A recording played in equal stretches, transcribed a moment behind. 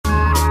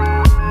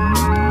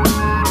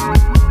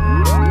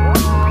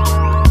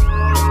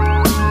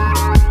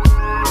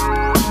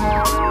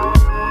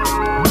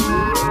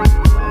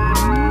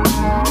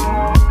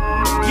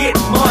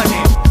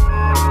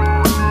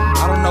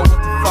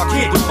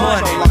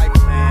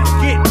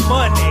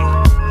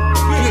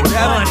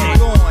money.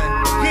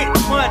 Get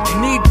money.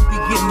 Need to be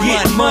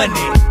getting money.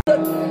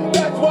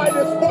 That's why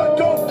this sport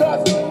coat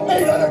costs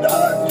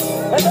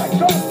 $800 and that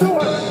costs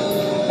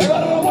 $200. And I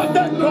don't know what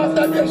that costs.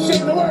 I'm just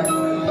ashamed to wear it.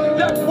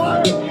 That's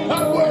why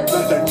I'm wearing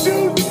lizard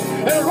shoes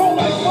and a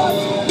Rolex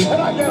watch,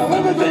 and I get a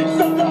limousine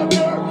stuck out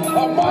there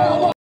a mile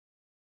long.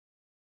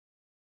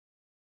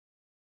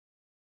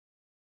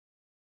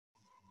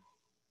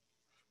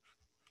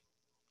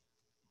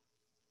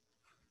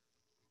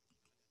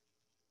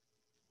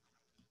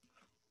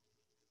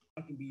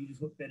 You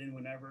just hook that in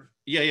whenever.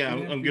 Yeah,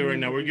 I'm good right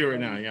now. We're good right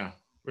now. Yeah,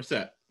 we're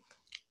set.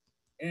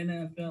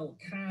 NFL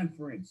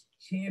Conference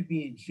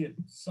Championship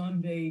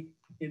Sunday.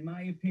 In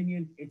my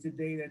opinion, it's a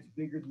day that's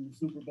bigger than the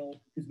Super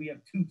Bowl because we have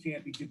 2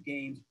 championship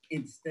games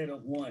instead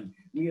of 1.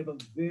 We have a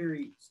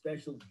very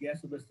special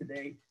guest with us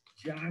today,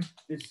 Josh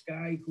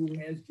Deskai, who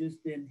has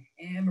just been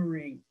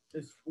hammering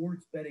the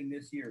sports betting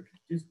this year,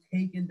 just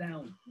taking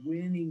down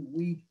winning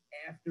week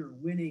after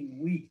winning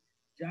week.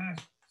 Josh,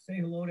 say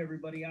hello to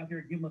everybody out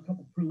there. Give them a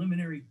couple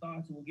preliminary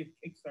thoughts, and we'll get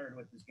kickstarted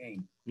with this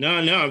game. No,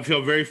 I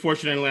feel very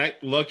fortunate and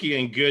lucky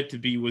and good to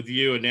be with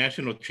you, a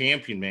national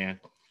champion, man.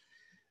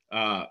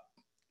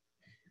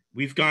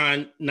 We've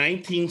gone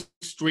 19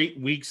 straight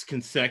weeks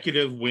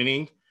consecutive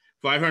winning,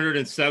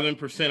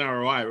 507%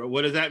 ROI.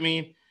 What does that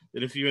mean?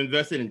 That if you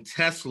invested in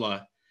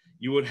Tesla,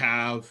 you would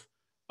have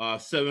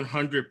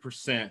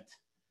 700%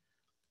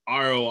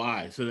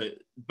 ROI. So the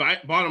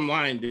bottom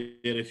line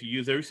that if you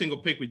use every single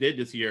pick we did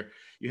this year,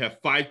 you have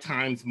 5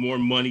 times more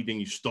money than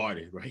you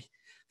started, right?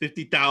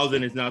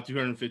 50,000 is now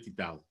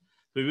 250,000.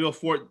 So you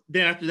afford.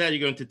 Then after that, you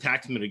go into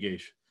tax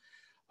mitigation.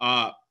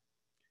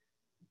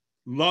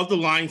 Love the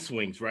line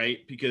swings,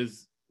 right?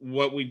 Because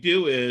what we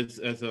do is,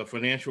 as a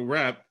financial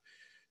rep,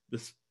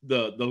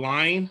 the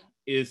line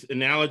is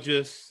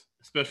analogous,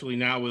 especially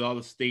now with all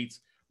the states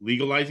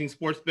legalizing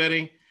sports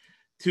betting,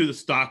 to the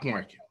stock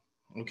market.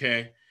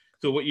 Okay,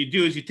 so what you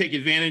do is you take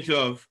advantage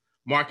of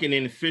market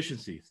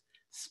inefficiencies.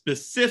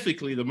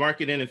 Specifically, the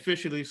market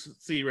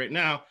inefficiency right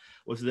now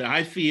was that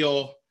I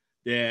feel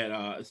that,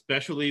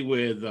 especially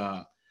with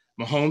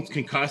Mahomes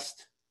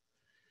concussed,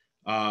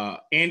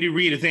 Andy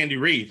Reid is Andy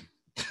Reid.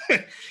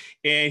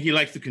 And he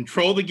likes to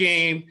control the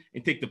game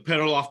and take the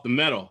pedal off the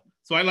metal.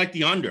 So I like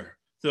the under.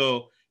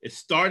 So it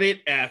started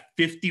at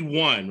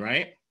 51,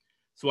 right?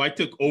 So I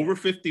took over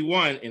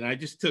 51 and I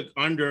just took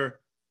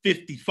under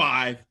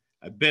 55.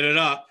 I bet it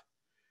up.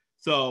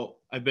 So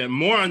I bet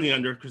more on the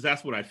under because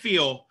that's what I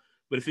feel.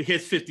 But if it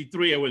hits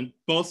 53, I win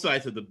both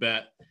sides of the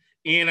bet.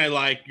 And I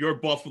like your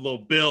Buffalo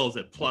Bills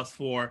at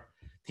 +4,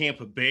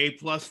 Tampa Bay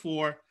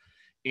 +4.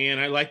 And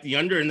I like the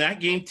under in that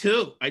game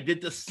too. I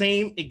did the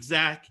same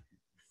exact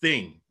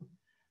thing,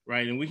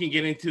 right? And we can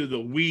get into the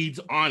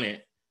weeds on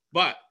it.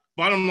 But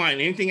bottom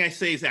line, anything I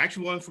say is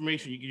actual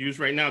information you can use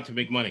right now to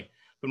make money.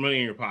 Put money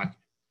in your pocket.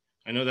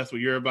 I know that's what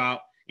you're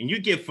about. And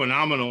you give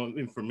phenomenal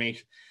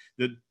information.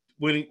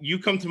 When you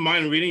come to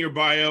mind reading your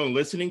bio and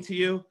listening to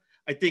you,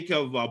 I think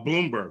of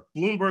Bloomberg.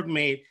 Bloomberg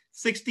made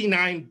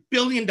 $69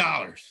 billion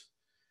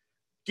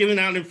giving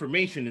out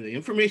information. And the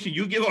information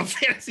you give on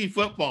fantasy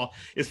football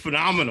is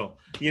phenomenal.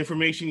 The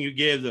information you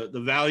give,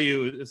 the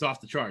value is off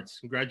the charts.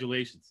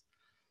 Congratulations.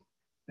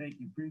 Thank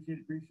you.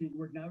 Appreciate your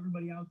work. Now,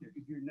 everybody out there,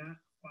 if you're not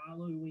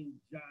following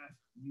Josh,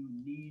 you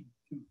need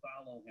to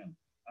follow him.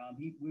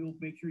 We'll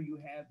make sure you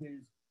have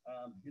his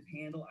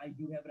handle. I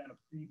do have it on a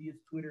previous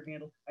Twitter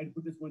handle. I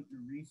put this one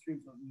through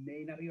Restream, so it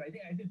may not be. I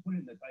think I did put it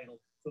in the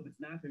title. So if it's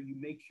not there, you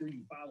make sure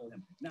you follow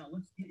him. Now,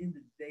 let's get into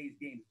today's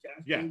game.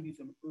 Josh gave you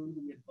some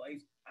early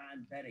advice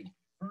on betting.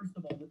 First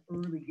of all, the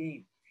early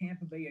game,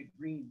 Tampa Bay at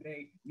Green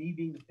Bay. Me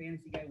being the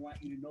fantasy guy, I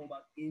want you to know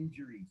about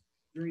injuries.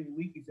 During the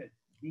week, he said,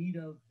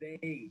 Vita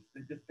Vea,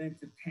 the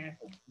defensive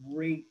tackle,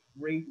 great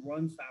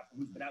run stopper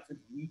who's been out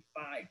since week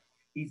 5.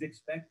 He's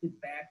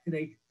expected back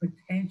today,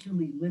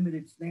 potentially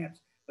limited snaps,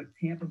 but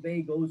Tampa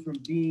Bay goes from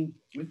being,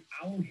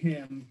 without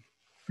him,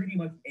 pretty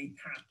much a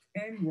top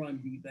 10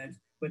 run defense,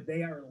 but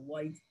they are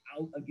lights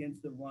out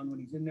against the run when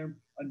he's in there.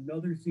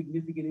 Another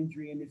significant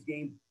injury in this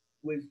game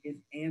is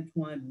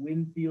Antoine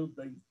Winfield,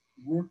 the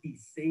rookie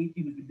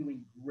safety who's been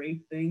doing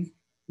great things.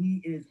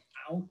 He is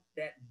out.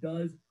 That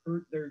does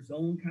hurt their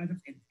zone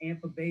concepts, and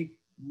Tampa Bay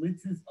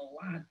blitzes a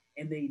lot,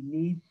 and they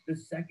need the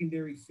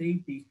secondary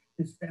safeties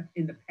to step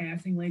into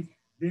passing lanes.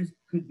 This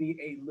could be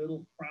a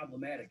little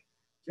problematic.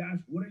 Josh,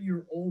 what are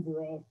your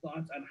overall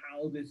thoughts on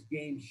how this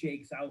game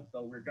shakes out,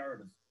 though,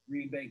 regardless?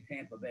 Green Bay,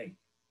 Tampa Bay.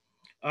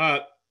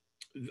 I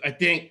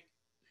think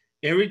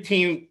every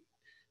team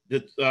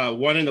that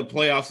won in the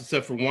playoffs,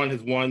 except for one,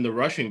 has won the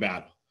rushing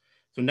battle.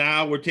 So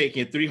now we're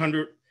taking a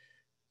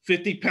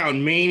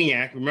 350-pound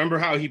maniac. Remember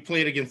how he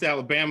played against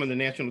Alabama in the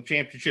national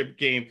championship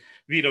game,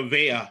 Vita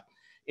Vea.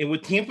 And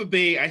with Tampa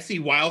Bay, I see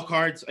wild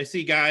cards. I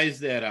see guys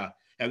that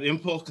have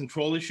impulse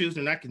control issues.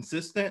 They're not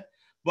consistent.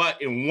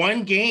 But in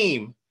one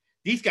game,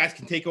 these guys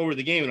can take over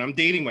the game. And I'm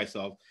dating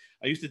myself.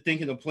 I used to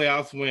think in the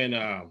playoffs when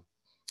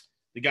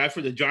the guy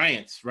for the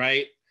Giants,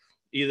 right,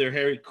 either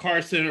Harry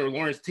Carson or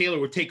Lawrence Taylor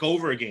would take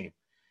over a game.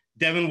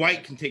 Devin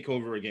White can take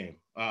over a game.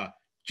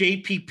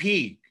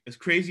 JPP, as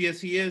crazy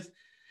as he is,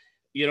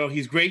 you know,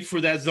 he's great for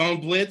that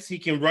zone blitz. He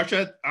can rush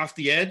it off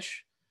the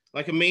edge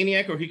like a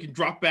maniac, or he can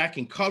drop back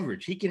in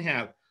coverage. He can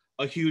have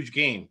a huge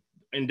game.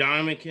 And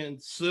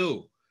Ndamukong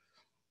Suh,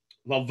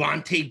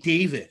 Lavonte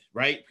David,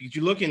 right? Because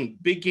you look in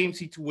big game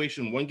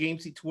situation, one game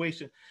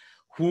situation,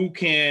 who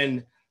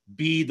can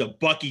be the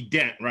Bucky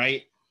Dent,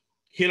 right?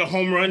 Hit a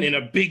home run in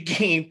a big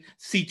game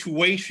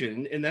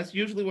situation, and that's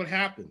usually what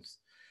happens.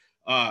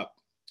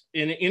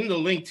 In the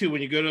link too,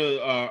 when you go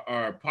to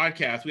our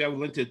podcast, we have a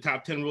link to the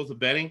top 10 rules of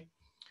betting.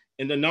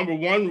 And the number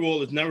one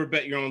rule is never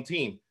bet your own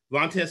team.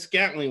 Vontez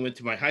Scantling went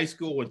to my high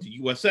school, went to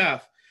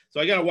USF.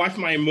 So I got to watch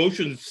my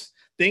emotions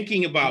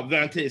thinking about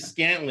Vontez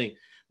Scantling.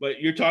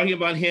 But you're talking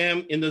about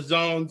him in the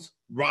zones.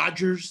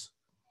 Rodgers.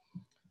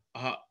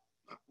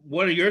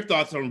 What are your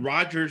thoughts on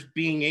Rodgers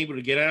being able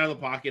to get out of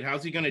the pocket?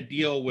 How's he going to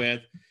deal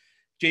with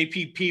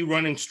JPP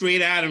running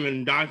straight at him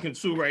and Ndamukong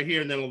Suh right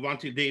here and then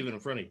Lavonte David in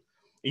front of you?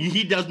 And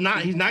he does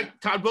not. He's not.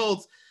 Todd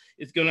Bowles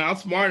is going to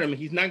outsmart him.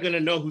 He's not going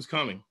to know who's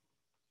coming.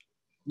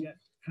 Yes,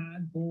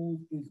 Todd Bowles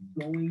is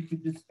going to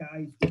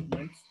disguise the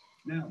blitz.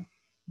 Now,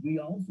 we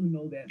also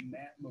know that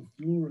Matt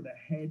LaFleur, the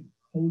head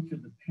coach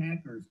of the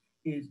Packers,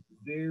 is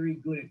very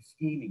good at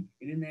scheming.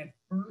 And in that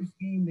first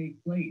game they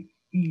played,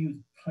 he used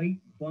tight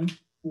bunch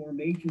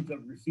formations of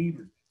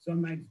receivers.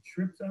 Sometimes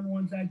trips on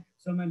one side,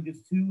 sometimes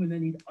just two, and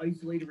then he'd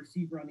isolate a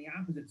receiver on the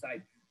opposite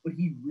side. But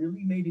he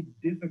really made it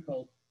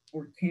difficult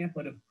for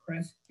Tampa to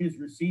press his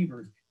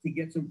receivers to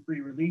get some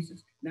free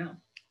releases. Now,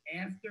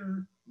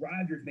 after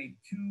Rodgers made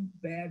two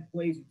bad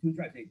plays with two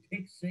tries, a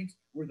pick six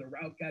where the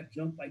route got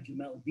jumped by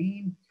Jamel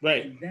Dean,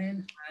 right, and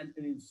then on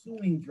an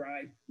ensuing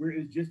drive where it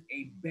was just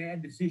a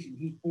bad decision,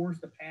 he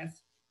forced a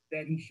pass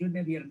that he shouldn't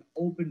have. He had an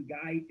open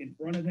guy in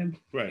front of him,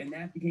 right, and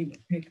that became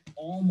a pick,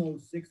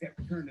 almost six that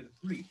returned to the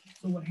three.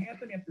 So what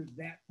happened after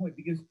that point,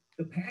 because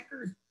the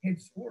Packers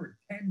had scored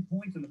 10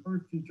 points in the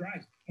first two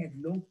drives, had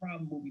no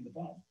problem moving the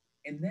ball.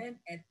 And then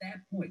at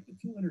that point, the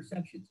two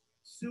interceptions,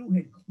 Suh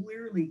had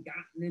clearly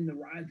gotten into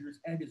Rodgers'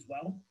 head as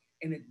well.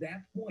 And at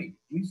that point,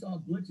 we saw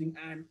blitzing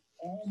on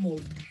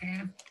almost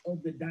half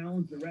of the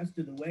downs the rest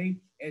of the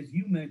way, as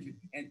you mentioned.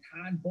 And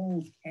Todd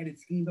Bowles had it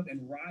schemed up,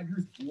 and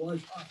Rodgers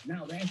was up.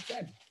 Now, that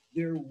said,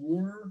 there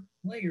were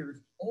players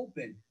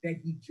open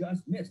that he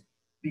just missed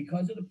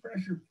because of the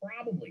pressure,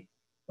 probably.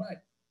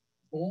 But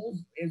Bowles,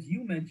 as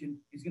you mentioned,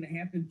 is going to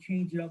have to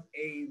change it up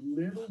a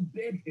little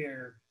bit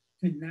here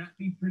to not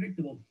be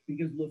predictable,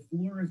 because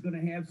LaFleur is going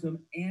to have some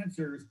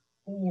answers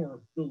for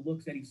the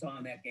looks that he saw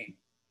in that game.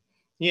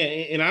 Yeah,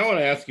 and I want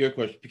to ask you a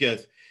question,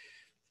 because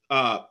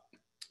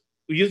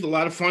we used a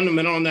lot of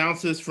fundamental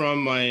analysis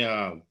from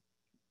my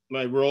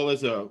my role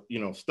as a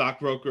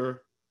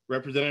stockbroker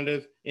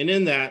representative, and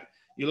in that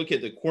you look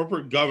at the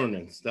corporate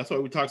governance. That's why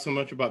we talk so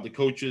much about the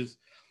coaches.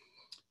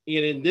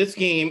 And in this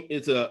game,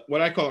 it's a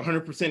what I call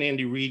 100%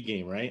 Andy Reid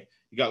game, right?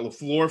 You got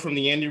LaFleur from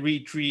the Andy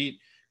Reid tree,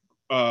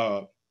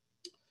 Gruden,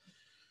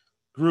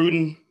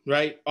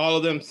 right? All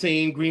of them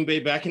same Green Bay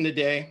back in the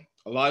day.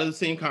 A lot of the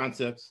same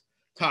concepts.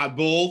 Todd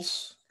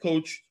Bowles,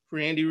 coach for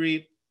Andy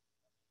Reid.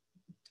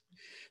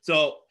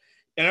 So,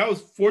 and I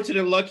was fortunate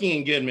and lucky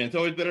and good, man. It's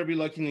always better to be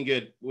lucky than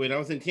good. When I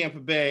was in Tampa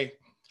Bay,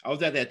 I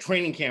was at that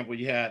training camp where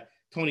you had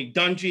Tony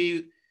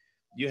Dungy,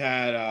 you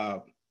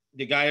had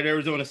the guy at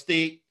Arizona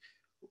State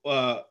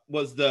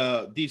was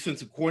the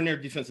defensive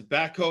coordinator, defensive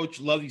back coach.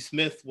 Lovie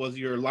Smith was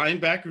your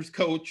linebackers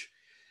coach.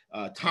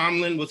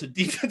 Tomlin was a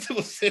defensive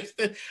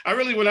assistant.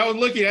 When I was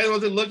looking, I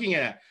wasn't looking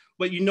at.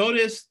 But you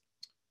notice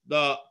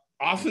the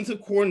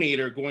offensive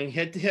coordinator going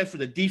head-to-head for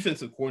the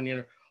defensive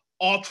coordinator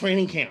all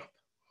training camp.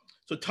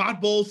 So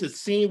Todd Bowles has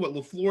seen what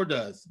LaFleur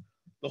does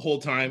the whole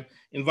time,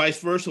 and vice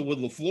versa with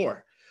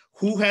LaFleur.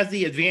 Who has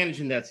the advantage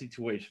in that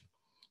situation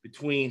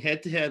between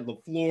head-to-head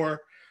LaFleur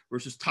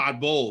versus Todd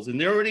Bowles? And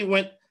they already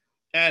went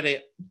at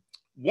it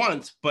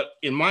once, but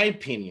in my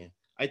opinion,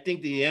 I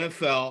think the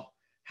NFL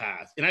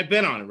has, and I've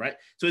been on it, right?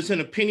 So it's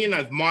an opinion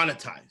I've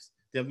monetized.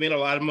 They've made a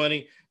lot of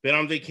money, been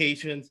on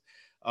vacations.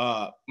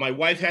 My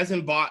wife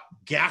hasn't bought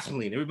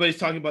gasoline. Everybody's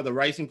talking about the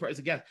rising price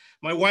of gas.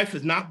 My wife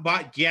has not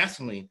bought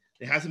gasoline.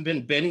 It hasn't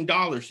been betting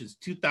dollars since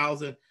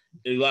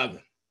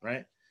 2011,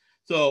 right?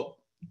 So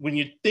when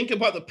you think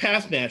about the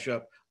past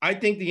matchup, I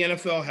think the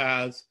NFL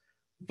has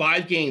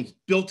 5 games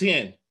built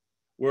in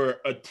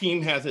where a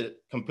team has a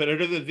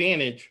competitive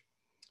advantage.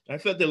 I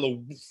felt that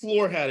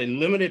LaFleur had a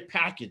limited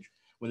package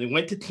when they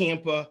went to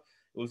Tampa.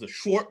 It was a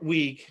short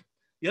week.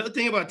 The other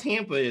thing about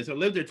Tampa is, I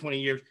lived there 20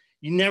 years,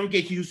 you never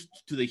get used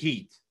to the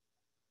heat,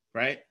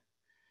 right?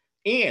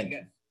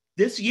 And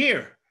this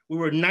year, we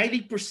were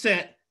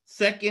 90%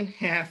 second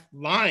half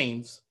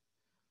lines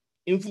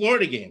in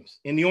Florida games.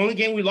 And the only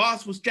game we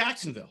lost was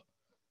Jacksonville,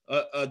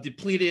 a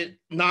depleted,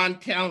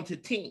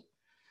 non-talented team.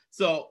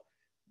 So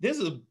this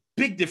is a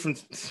big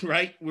difference,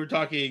 right? We're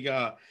talking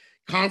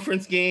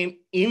conference game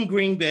in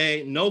Green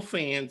Bay, no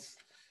fans.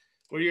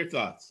 What are your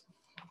thoughts?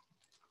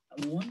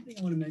 One thing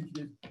I want to mention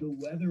is the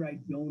weather I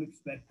don't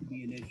expect to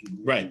be an issue.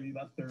 Right. It's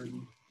about 30.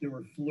 There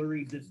were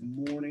flurries this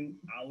morning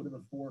out of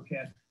the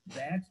forecast.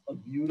 That's a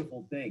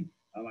beautiful thing.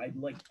 I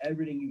like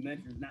everything you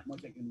mentioned. There's not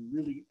much I can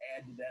really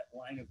add to that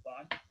line of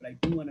thought, but I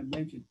do want to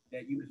mention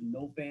that you mentioned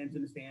no fans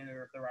in the stand,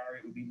 or if there are,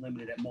 it would be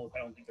limited at most. I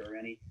don't think there are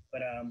any,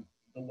 but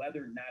the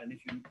weather, not an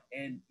issue.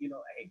 And, you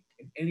know, hey,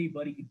 if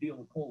anybody could deal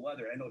with cold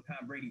weather, I know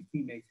Tom Brady's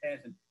teammates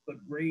hasn't, but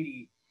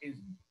Brady is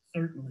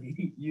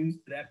certainly used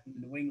to that from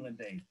the New England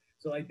days.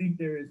 So I think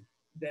there is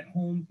that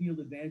home field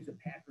advantage the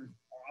Packers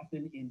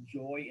often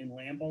enjoy in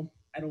Lambeau.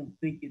 I don't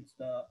think it's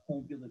the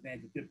home field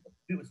advantage typical.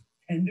 If it was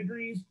 10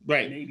 degrees,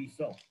 right, maybe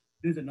so.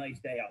 This is a nice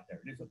day out there.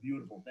 It's a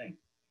beautiful thing.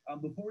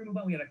 Before we move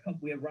on, we had a couple.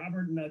 We had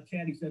Robert in the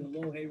chat. He said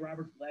hello. Hey,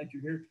 Robert, glad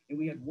you're here. And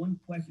we had one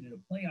question in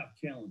a playoff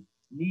challenge.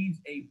 Needs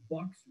a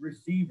Bucs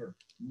receiver,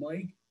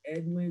 Mike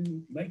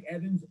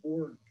Evans,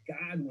 or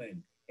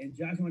Godwin. And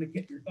Josh, I want to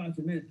get your thoughts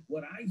in a minute.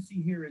 What I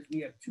see here is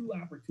we have two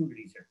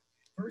opportunities here.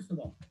 First of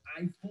all,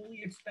 I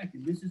fully expect,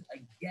 and this is a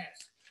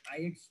guess, I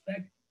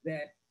expect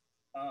that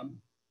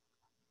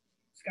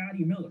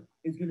Scotty Miller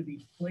is going to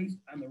be placed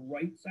on the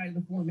right side of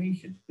the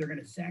formation. They're going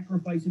to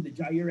sacrifice him to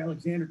Jair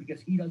Alexander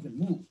because he doesn't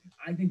move.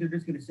 I think they're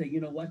just going to say,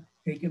 you know what,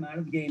 take him out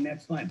of the game.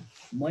 That's fine.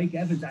 Mike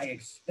Evans, I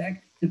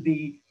expect to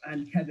be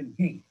on Kevin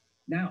King.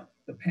 Now,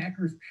 the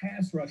Packers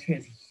pass rush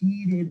has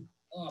heated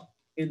up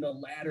in the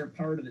latter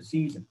part of the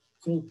season.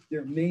 So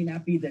there may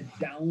not be the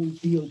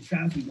downfield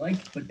shots we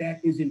like, but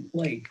that is in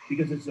play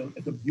because it's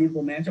a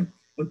beautiful matchup.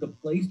 But the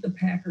place the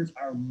Packers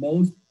are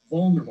most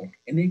vulnerable,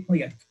 and they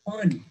play a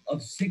ton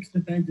of 6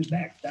 defensive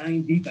backs,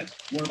 9 defense,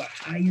 one of the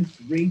highest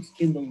rates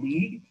in the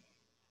league.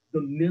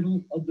 The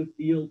middle of the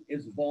field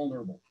is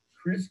vulnerable.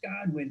 Chris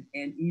Godwin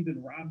and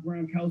even Rob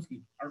Gronkowski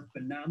are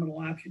phenomenal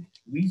options.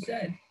 We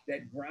said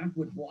that Gronk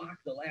would block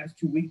the last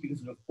 2 weeks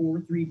because of the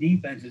 4-3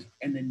 defenses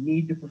and the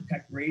need to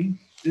protect Brady.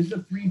 This is a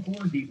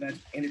 3-4 defense,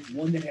 and it's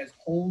one that has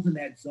holes in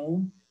that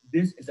zone.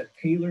 This is a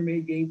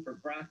tailor-made game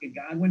for Gronk and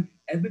Godwin.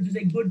 Evans is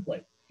a good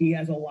play. He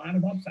has a lot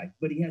of upside,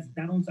 but he has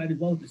downside as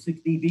well with the 6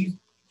 DBs.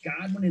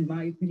 Godwin, in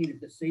my opinion,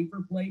 is the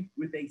safer play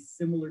with a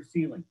similar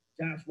ceiling.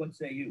 Josh, what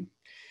say you?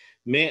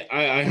 Man,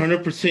 I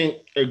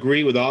 100%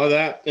 agree with all of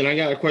that. And I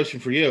got a question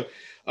for you.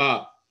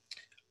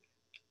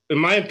 In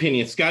my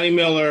opinion, Scotty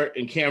Miller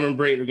and Cameron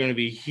Brate are going to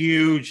be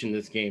huge in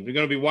this game. They're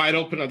going to be wide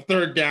open on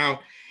third down.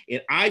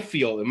 And I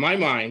feel, in my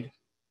mind,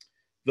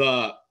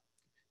 I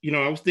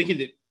was thinking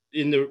that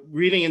in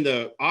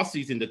the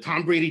offseason, the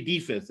Tom Brady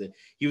defense, that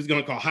he was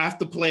going to call half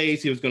the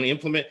plays, he was going to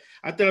implement.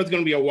 I thought it was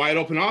going to be a wide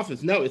open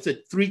offense. No, it's a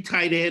 3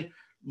 tight end,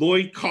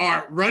 Lloyd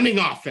Carr running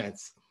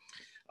offense.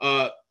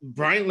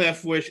 Brian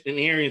Leftwich and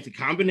Arians, a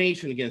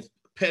combination against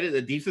Pettit,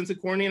 the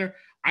defensive coordinator,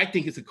 I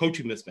think it's a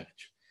coaching mismatch.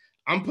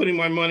 I'm putting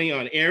my money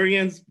on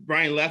Arians,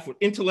 Brian Leftwich,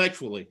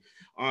 intellectually,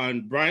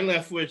 on Brian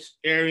Leftwich,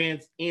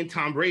 Arians, and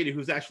Tom Brady,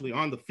 who's actually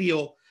on the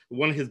field.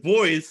 One of his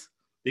boys,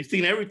 they've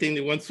seen everything.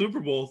 They won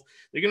Super Bowls.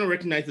 They're going to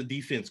recognize the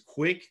defense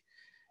quick.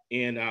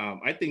 And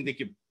I think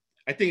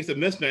it's a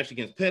mismatch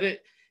against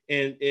Pettit.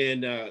 And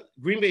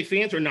Green Bay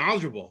fans are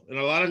knowledgeable. And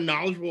a lot of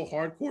knowledgeable,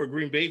 hardcore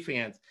Green Bay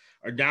fans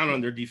are down on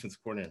their defensive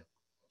coordinator.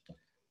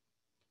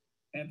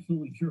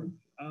 Absolutely true.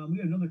 We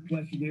have another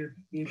question here.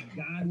 If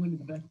Godwin is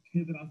the best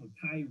pivot off of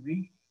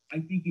Tyreek, I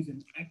think he's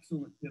an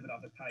excellent pivot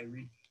off of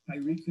Tyreek.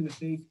 Tyreek's going to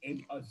face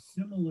a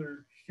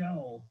similar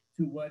shell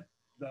to what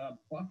the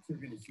Bucs are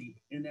going to see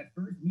in that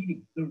first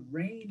meeting. The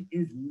rain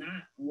is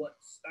not what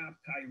stopped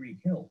Tyreek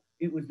Hill.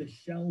 It was the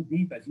shell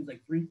defense. He was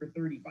like 3 for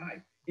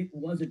 35. It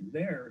wasn't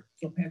there,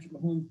 so Patrick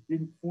Mahomes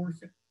didn't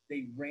force it.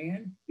 They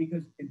ran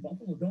because in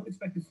Buffalo, don't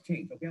expect this to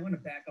change. Okay, I want to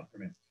back up for a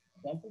minute.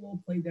 Buffalo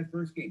played that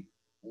first game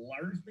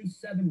largely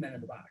 7 men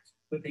in the box,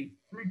 but they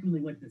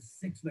frequently went to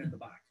 6 men in the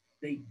box.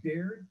 They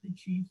dared the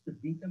Chiefs to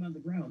beat them on the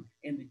ground,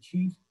 and the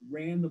Chiefs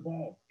ran the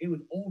ball. It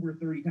was over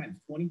 30 times,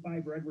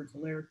 25 for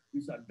Edwards-Helaire.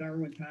 We saw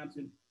Darwin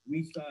Thompson.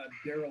 We saw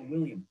Darrell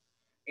Williams.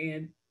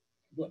 And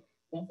look,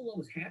 Buffalo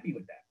was happy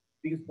with that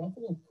because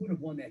Buffalo could have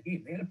won that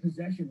game. They had a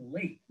possession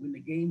late when the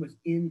game was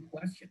in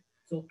question.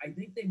 So I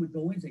think they would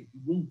go in and say,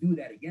 we'll do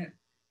that again.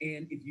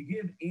 And if you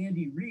give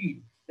Andy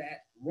Reid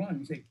that run,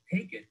 you say,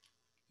 take it,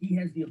 he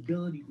has the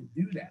ability to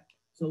do that.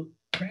 So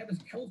Travis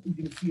Kelce's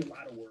going to see a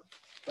lot of work,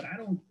 but I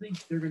don't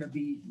think they're going to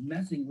be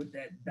messing with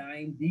that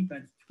dime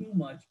defense too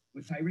much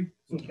with Tyreek.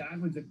 So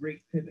Godwin's a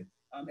great pivot.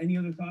 Any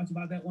other thoughts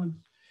about that one?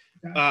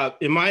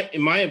 In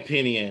my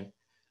opinion,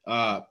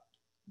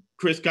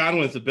 Chris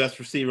Godwin's the best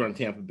receiver on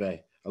Tampa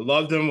Bay. I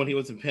loved him when he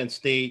was in Penn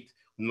State.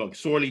 In the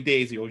sorely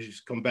days, he always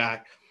used to come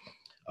back.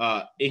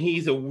 And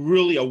he's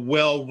really a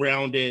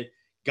well-rounded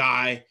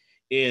guy.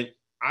 And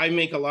I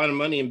make a lot of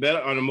money and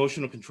bet on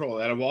emotional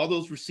control. Out of all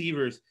those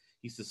receivers,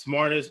 he's the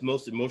smartest,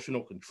 most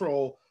emotional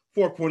control.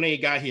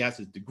 4.8 guy, he has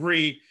his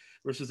degree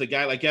versus a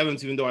guy like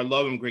Evans, even though I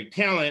love him, great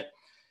talent.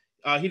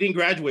 He didn't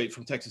graduate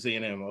from Texas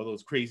A&M, all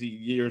those crazy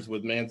years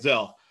with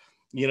Manziel,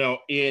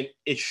 and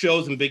it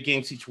shows in big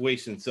game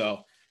situations.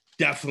 So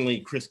definitely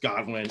Chris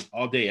Godwin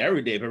all day,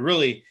 every day. But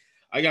really,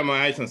 I got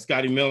my eyes on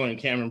Scotty Miller and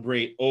Cameron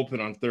Brate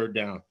open on third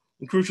down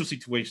in crucial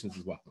situations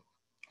as well.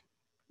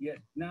 Yeah.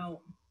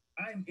 Now,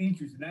 I'm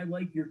interested, and I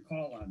like your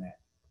call on that.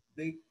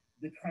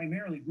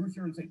 Bruce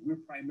Arians said we're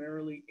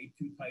primarily a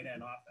 2 tight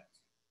end offense.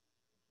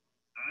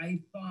 I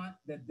thought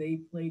that they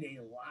played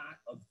a lot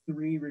of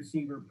 3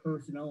 receiver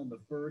personnel in the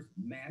first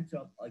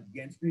matchup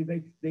against Green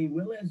Bay. They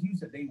will, as you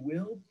said, they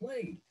will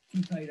play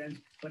 2 tight ends,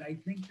 but I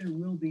think there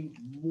will be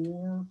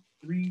more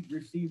 3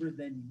 receiver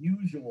than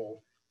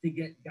usual to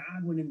get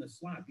Godwin in the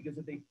slot, because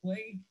if they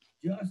play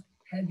just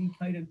heavy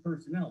tight end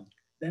personnel,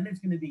 then it's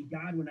going to be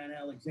Godwin on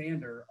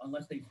Alexander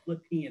unless they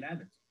flip P and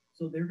Evans.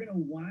 So they're going to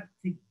want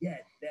to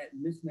get that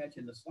mismatch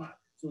in the slot.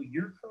 So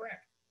you're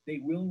correct. They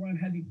will run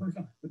heavy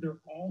personnel, but they're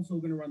also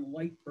going to run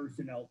light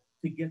personnel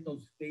to get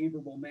those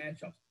favorable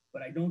matchups.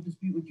 But I don't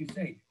dispute what you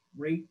say.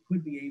 Brate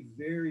could be a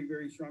very,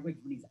 very strong player.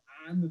 When he's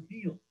on the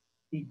field,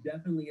 he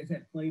definitely has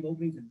had plenty of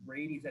openings, and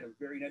Brady's had a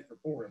very nice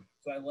rapport him.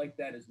 So I like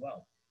that as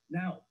well.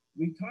 Now,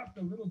 we talked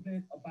a little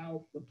bit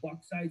about the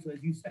Bucs side. So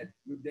as you said,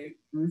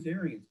 Bruce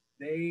Arians,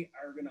 they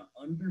are going to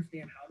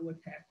understand how to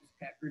attack this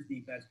Packers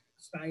defense.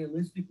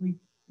 Stylistically,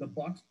 the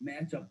Bucs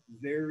match up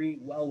very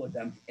well with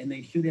them, and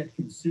they should have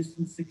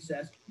consistent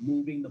success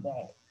moving the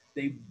ball.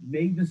 They've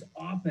made this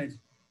offense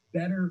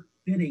better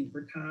fitting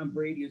for Tom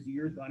Brady as the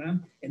years gone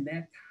on, and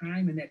that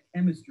time and that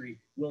chemistry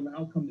will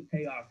now come to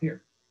pay off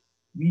here.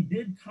 We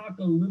did talk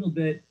a little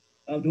bit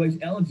of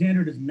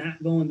Alexander does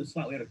not go in the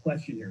slot. We had a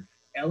question here.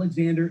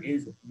 Alexander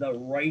is the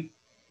right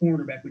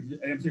cornerback,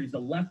 he's the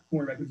left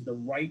cornerback, which is the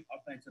right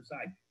offensive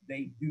side.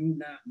 They do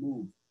not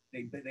move.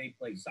 They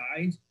play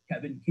sides.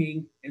 Kevin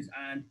King is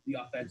on the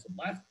offensive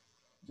left.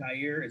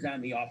 Jair is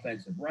on the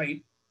offensive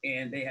right,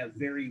 and they have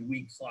very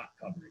weak slot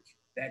coverage.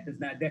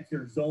 That's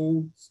their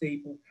zone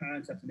staple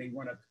concept, and they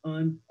run a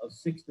ton of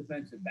 6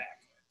 defensive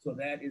backs. So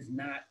that is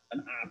not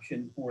an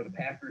option for the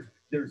Packers.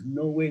 There's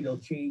no way they'll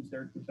change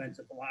their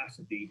defensive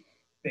philosophy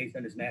based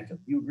on this matchup.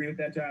 Do you agree with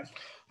that, Josh?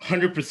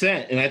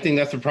 100%. And I think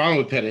that's the problem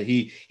with Pettit.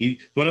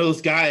 He's one of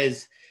those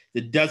guys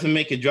that doesn't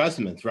make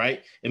adjustments,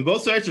 right? And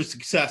both sides are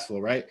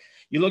successful, right?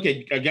 You look at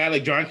a guy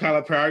like John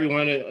Calipari,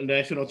 won a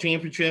national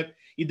championship.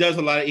 He does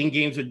a lot of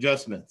in-game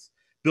adjustments.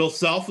 Bill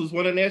Self, who's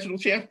won a national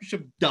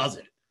championship,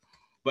 doesn't.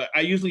 But I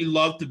usually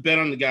love to bet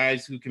on the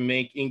guys who can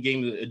make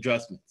in-game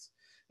adjustments.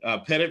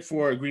 Pettit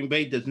for Green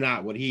Bay does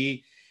not. What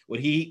he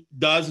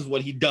does is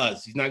what he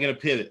does. He's not going to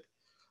pivot,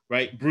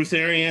 right? Bruce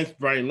Arians,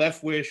 Brian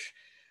Leftwich,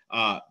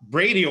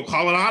 Brady will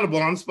call an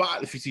audible on the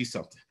spot if he sees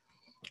something,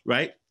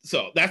 right?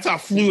 So that's how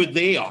fluid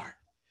they are.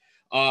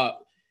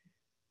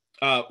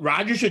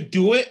 Rodgers should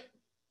do it,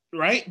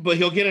 right? But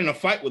he'll get in a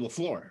fight with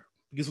LaFleur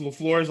because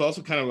LaFleur is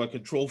also kind of a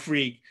control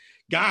freak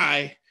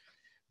guy,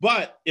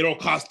 but it'll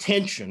cause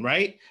tension,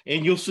 right?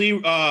 And you'll see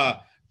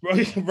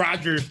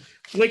Rodgers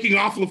flicking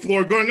off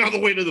LaFleur, going all the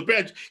way to the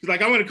bench. He's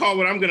like, I'm going to call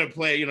what I'm going to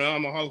play. You know,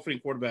 I'm a Hall of Fame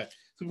quarterback,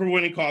 super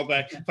winning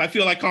callback. If I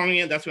feel like calling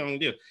it, that's what I'm going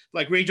to do.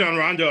 Like Rajon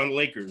Rondo on the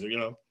Lakers, or, you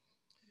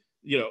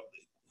know,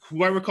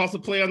 whoever calls the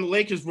play on the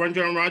Lakers,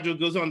 Rajon Rondo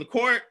goes on the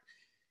court,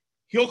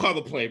 he'll call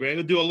the play, right?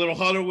 He'll do a little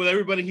huddle with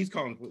everybody he's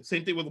calling.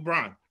 Same thing with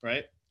LeBron,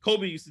 right?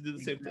 Kobe used to do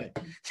the same thing.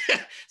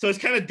 So it's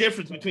kind of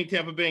difference between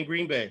Tampa Bay and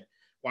Green Bay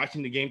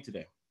watching the game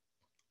today.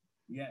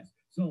 Yes.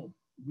 So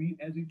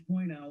as we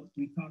point out,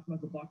 we talked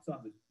about the Bucs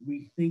office.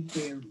 We think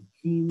they're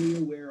keenly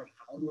aware of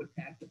how to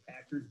attack the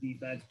Packers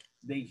defense.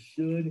 They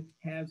should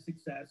have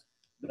success.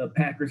 The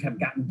Packers have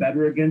gotten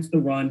better against the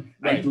run.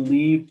 Right. I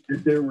believe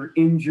that there were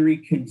injury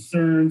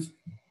concerns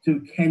to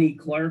Kenny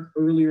Clark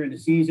earlier in the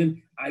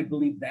season. I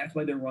believe that's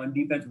why their run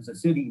defense was a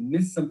city. He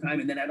missed some time,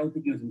 and then I don't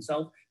think he was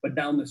himself. But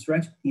down the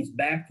stretch, he's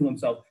back to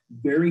himself.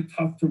 Very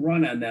tough to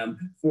run on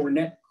them.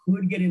 Fournette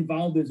could get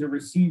involved as a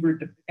receiver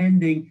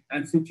depending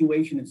on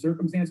situation and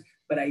circumstance,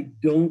 but I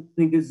don't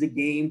think this is a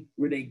game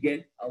where they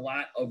get a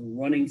lot of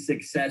running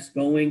success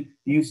going.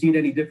 Do you see it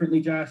any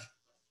differently, Josh?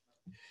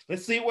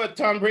 Let's see what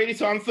Tom Brady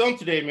saw on film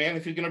today, man.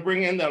 If he's going to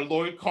bring in that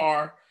Lloyd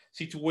Carr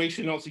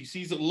situational, so he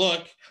sees it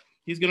look,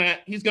 he's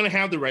gonna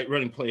have the right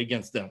running play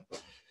against them.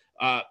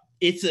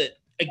 It's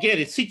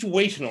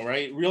situational,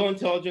 right? Real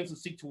intelligence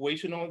is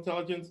situational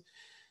intelligence.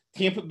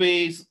 Tampa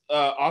Bay's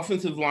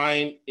offensive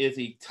line is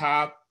a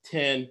top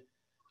 10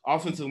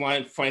 offensive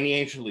line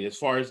financially as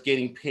far as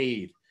getting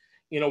paid.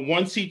 In a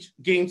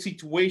one-game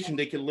situation,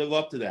 they can live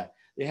up to that.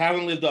 They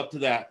haven't lived up to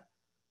that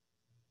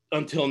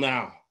until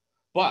now.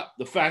 But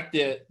the fact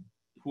that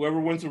whoever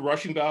wins the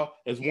rushing battle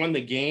has won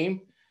the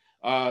game,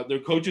 their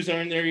coaches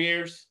are in their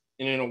ears,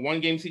 and in a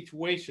one-game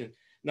situation.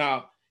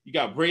 Now, you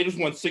got Brady's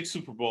won 6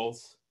 Super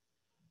Bowls.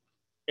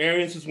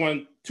 Arians has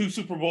won 2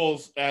 Super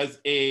Bowls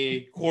as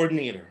a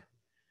coordinator.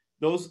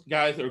 Those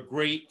guys are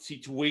great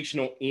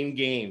situational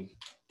in-game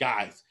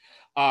guys.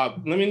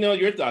 Let me know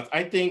your thoughts.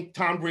 I think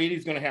Tom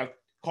Brady's going to have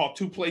called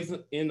 2 plays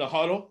in the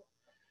huddle,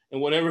 and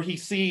whatever he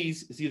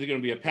sees is either going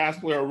to be a pass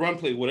play or a run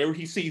play. Whatever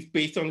he sees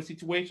based on the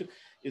situation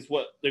is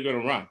what they're going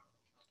to run.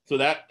 So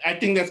that I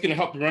think that's going to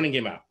help the running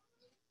game out.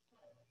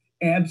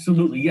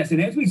 Absolutely, yes. And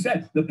as we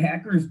said, the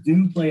Packers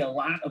do play a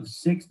lot of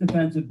 6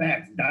 defensive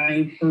backs,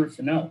 dime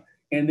personnel.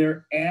 And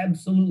they're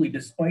absolutely,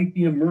 despite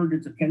the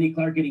emergence of Kenny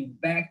Clark getting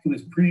back to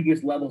his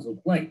previous levels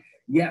of play,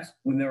 yes,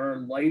 when there are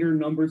lighter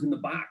numbers in the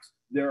box,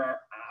 there are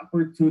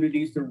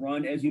opportunities to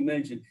run, as you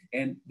mentioned,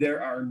 and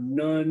there are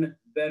none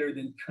better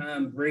than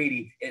Tom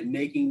Brady at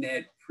making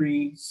that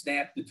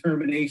pre-snap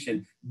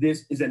determination.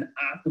 This is an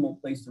optimal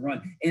place to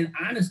run. And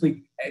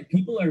honestly,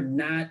 people are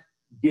not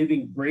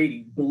giving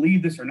Brady,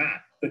 believe this or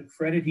not, the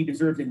credit he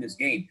deserves in this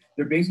game.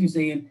 They're basically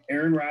saying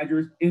Aaron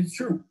Rodgers is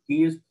true.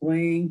 He is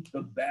playing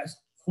the best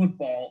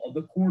football of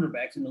the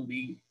quarterbacks in the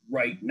league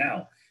right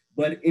now.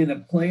 But in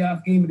a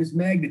playoff game of this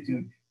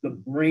magnitude, the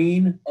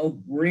brain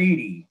of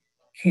Brady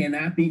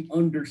cannot be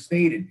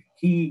understated.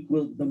 He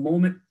will, the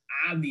moment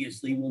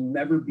obviously will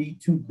never be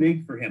too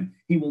big for him.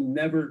 He will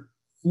never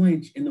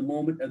flinch in the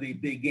moment of a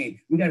big game.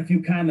 We got a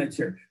few comments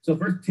here. So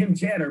first, Tim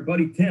Chad, our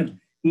buddy Tim,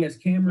 he has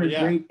Cameron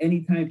Brate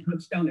anytime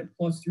touchdown at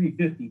plus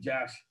 350.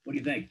 Josh, what do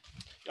you think?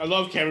 I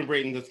love Cameron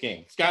Brate in this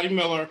game. Scotty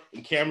Miller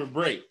and Cameron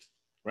Brate,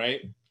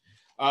 right?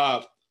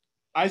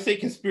 I say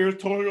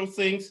conspiratorial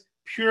things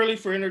purely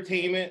for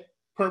entertainment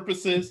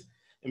purposes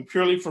and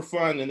purely for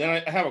fun. And then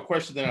I have a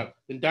question that I've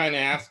been dying to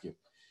ask you.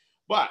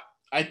 But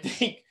I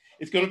think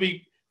it's going to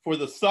be for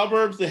the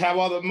suburbs that have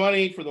all the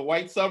money, for the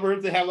white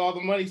suburbs that have all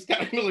the money.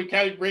 Scotty Miller,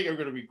 Cameron Brate are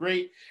going to be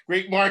great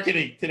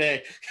marketing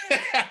today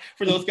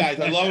for those guys.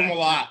 I love them a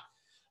lot.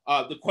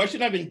 The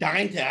question I've been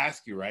dying to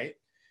ask you, right?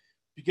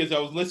 Because I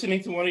was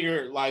listening to one of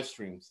your live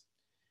streams.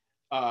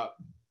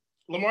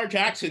 Lamar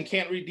Jackson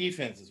can't read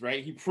defenses,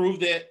 right? He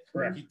proved it.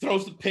 Correct. He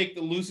throws the pick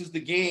that loses the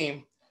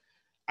game.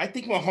 I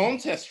think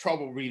Mahomes has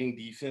trouble reading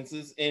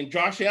defenses, and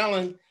Josh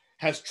Allen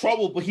has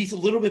trouble, but he's a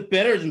little bit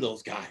better than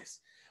those guys.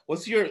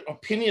 What's your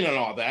opinion on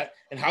all that,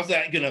 and how's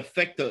that going to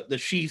affect the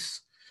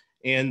Chiefs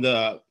and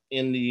the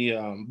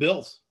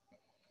Bills?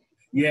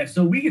 Yeah,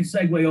 so we could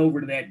segue over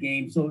to that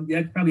game. So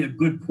that's probably a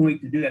good point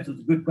to do that. So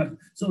it's a good question.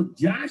 So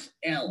Josh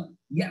Allen,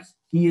 yes,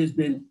 he has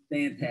been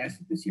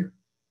fantastic this year.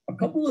 A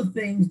couple of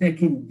things that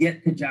can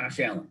get to Josh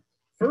Allen.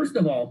 First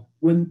of all,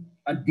 when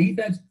a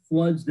defense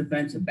floods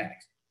defensive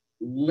backs,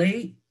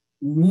 late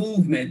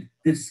movement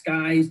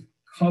disguised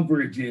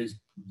coverages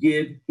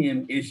give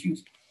him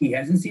issues. He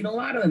hasn't seen a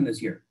lot of them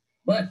this year.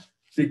 But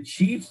the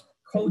Chiefs,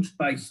 coached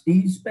by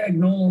Steve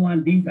Spagnuolo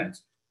on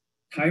defense,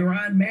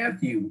 Tyrann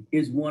Mathieu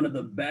is one of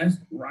the best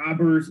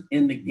robbers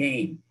in the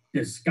game,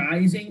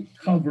 disguising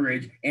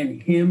coverage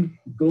and him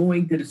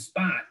going to the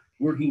spot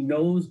where he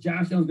knows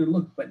Josh Allen's going to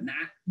look, but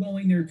not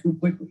going there too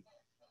quickly.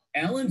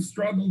 Allen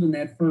struggled in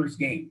that first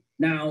game.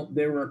 Now,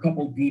 there were a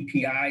couple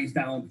DPIs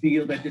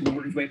downfield that didn't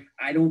work his way.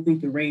 I don't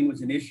think the rain was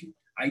an issue.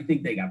 I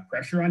think they got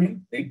pressure on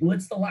him. They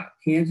blitzed a lot,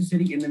 Kansas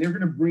City, and then they're going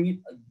to bring it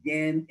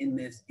again in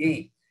this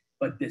game.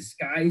 But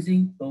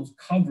disguising those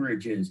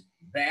coverages,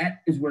 that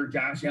is where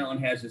Josh Allen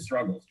has his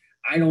struggles.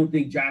 I don't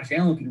think Josh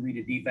Allen can read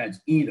a defense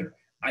either.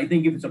 I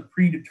think if it's a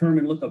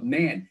predetermined look of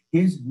man,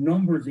 his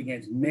numbers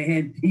against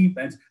man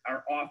defense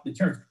are off the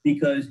charts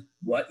because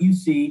what you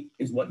see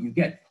is what you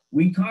get.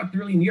 We talked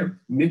early in the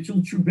year, Mitchell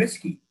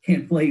Trubisky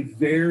can play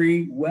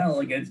very well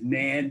against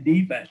man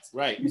defense.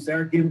 Right. You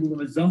start giving him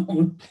a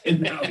zone,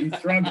 and now he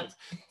struggles.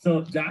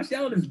 So Josh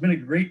Allen has been a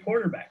great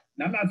quarterback.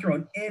 Now, I'm not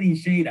throwing any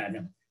shade at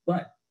him,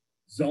 but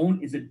zone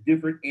is a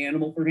different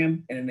animal for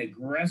him, and an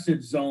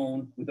aggressive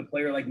zone with a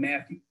player like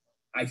Matthew.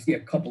 I see a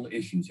couple of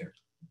issues here.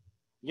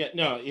 Yeah,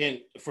 no,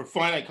 and for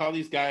fun, I call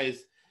these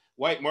guys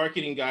white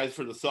marketing guys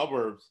for the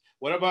suburbs.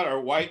 What about our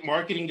white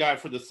marketing guy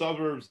for the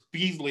suburbs,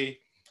 Beasley,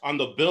 on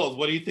the Bills?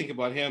 What do you think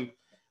about him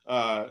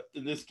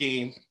in this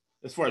game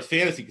as far as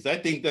fantasy? Because I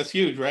think that's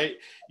huge, right?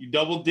 You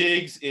double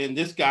digs in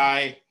this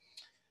guy,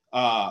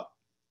 a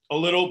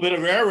little bit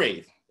of air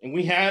raid. And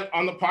we had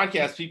on the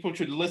podcast, people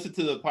should listen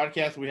to the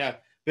podcast. We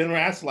have Ben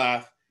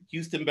Ratzlaff,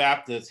 Houston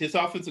Baptist. His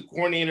offensive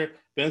coordinator,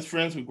 Ben's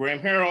friends with Graham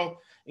Harrell,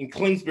 and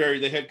Kingsbury,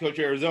 the head coach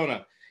of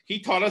Arizona. He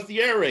taught us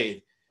the air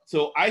raid.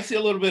 So I see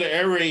a little bit of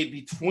air raid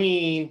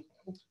between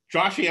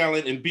Josh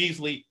Allen and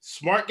Beasley.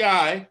 Smart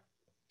guy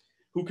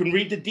who can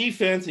read the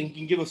defense and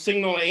can give a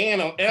signal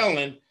to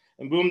Allen,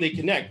 and boom, they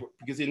connect.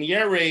 Because in the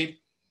air raid,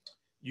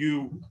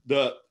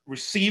 the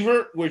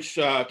receiver, which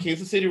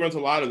Kansas City runs a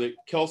lot of it,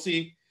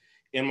 Kelsey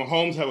and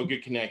Mahomes have a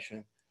good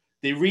connection.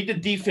 They read the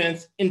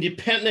defense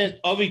independent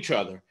of each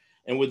other.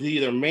 And with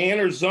either man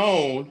or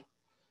zone,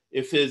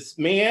 if it's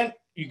man,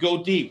 you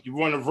go deep. You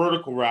run a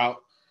vertical route.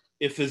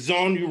 If it's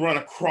zone, you run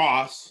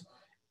across.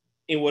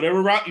 In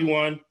whatever route you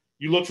run,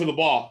 you look for the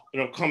ball,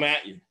 and it'll come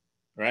at you,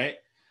 right?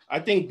 I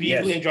think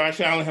Beasley and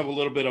Josh Allen have a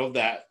little bit of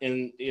that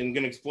and going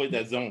to exploit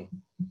that zone.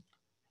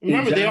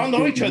 Remember, they all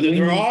know each other.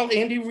 They're all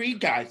Andy Reid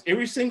guys.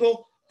 Every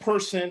single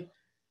person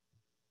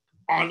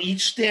on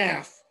each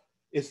staff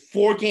is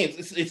 4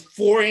 games. It's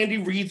 4 Andy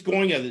Reids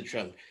going at each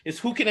other. It's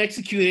who can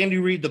execute Andy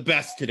Reid the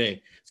best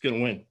today. It's going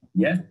to win.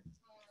 Yeah.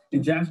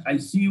 And Josh, I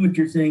see what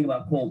you're saying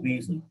about Cole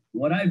Beasley.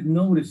 What I've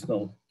noticed,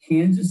 though,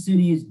 Kansas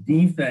City's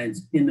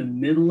defense in the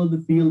middle of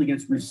the field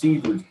against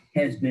receivers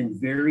has been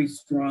very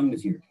strong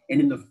this year. And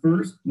in the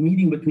first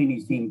meeting between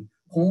these teams,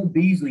 Cole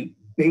Beasley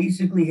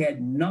basically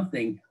had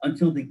nothing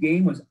until the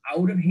game was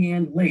out of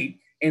hand late,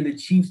 and the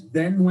Chiefs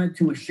then went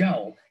to a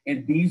shell,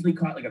 and Beasley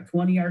caught like a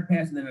 20-yard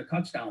pass and then a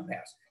touchdown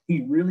pass.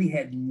 He really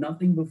had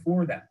nothing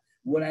before that.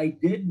 What I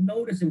did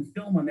notice in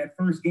film on that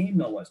first game,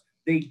 though, was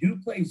they do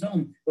play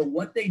zone, but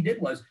what they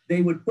did was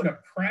they would put a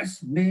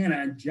press man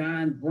on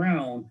John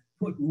Brown,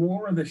 put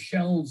more of the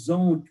shell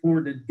zone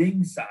toward the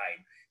dig side.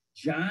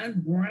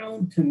 John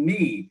Brown, to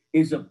me,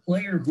 is a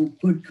player who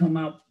could come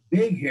out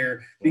big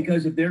here,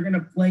 because if they're going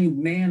to play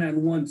man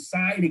on one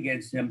side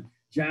against him,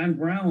 John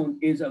Brown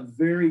is a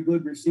very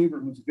good receiver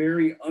who's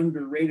very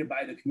underrated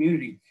by the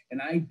community.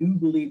 And I do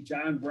believe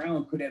John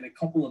Brown could have a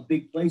couple of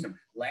big plays.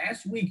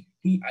 Last week,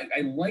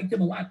 I liked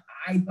him a lot.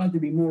 I thought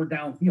there'd be more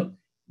downfield.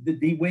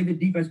 The way the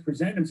defense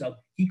presented himself,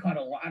 he caught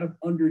a lot of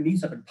underneath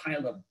stuff and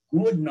piled up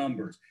good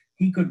numbers.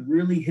 He could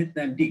really hit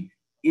them deep.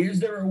 Is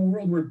there a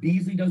world where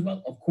Beasley does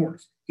well? Of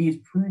course. He's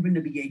proven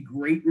to be a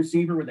great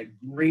receiver with a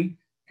great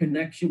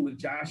connection with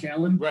Josh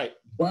Allen. Right.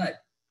 But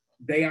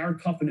they are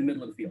tough in the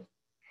middle of the field.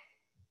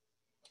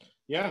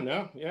 Yeah,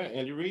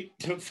 Andy Reid,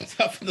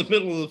 tough in the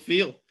middle of the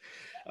field.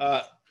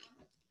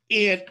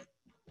 And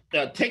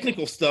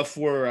technical stuff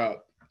for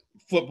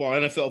football,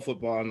 NFL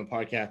football on the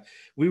podcast,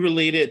 we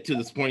relate it to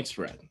this point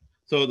spread.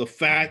 So the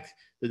fact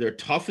that they're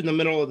tough in the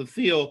middle of the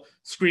field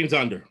screams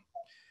under.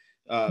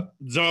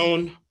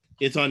 Zone,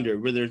 it's under,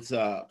 whether it's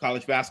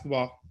college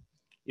basketball,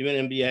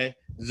 even NBA.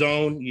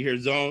 Zone, you hear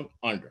zone,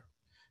 under.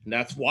 And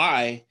that's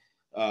why,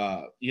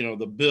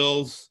 the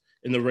Bills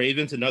and the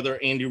Ravens, another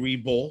Andy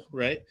Reid bowl,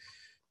 right?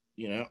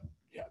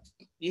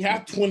 You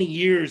have 20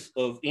 years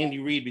of Andy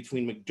Reid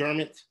between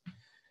McDermott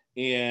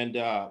and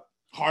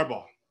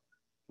Harbaugh,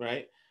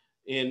 right?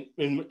 And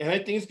I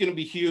think it's going to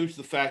be huge,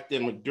 the fact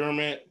that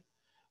McDermott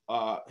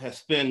has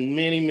spent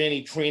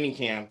many training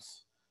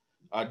camps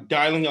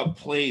dialing up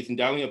plays and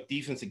dialing up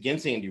defense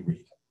against Andy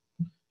Reid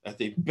as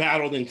they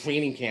battled in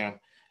training camp.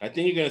 I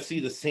think you're going to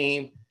see the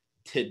same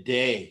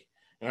today.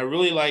 And I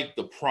really like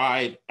the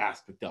pride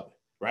aspect of it,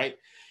 right?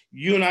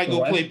 You and I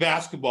go play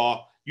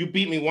basketball. You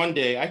beat me one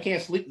day. I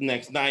can't sleep the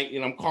next night,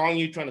 and I'm calling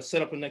you trying to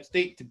set up a next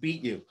date to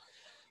beat you.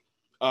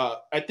 I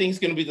think it's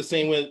going to be the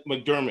same with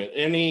McDermott.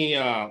 Any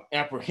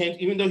apprehension,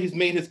 even though he's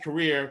made his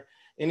career,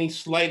 any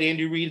slight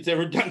Andy Reid has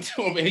ever done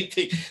to him,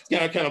 anything, it's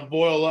going to kind of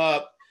boil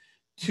up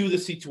to the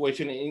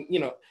situation. And,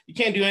 you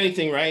can't do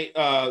anything, right?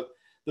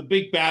 The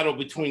big battle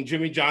between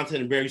Jimmy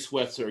Johnson and Barry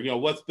Switzer,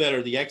 what's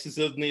better, the X's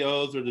and the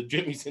O's or the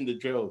Jimmys and the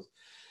Joes?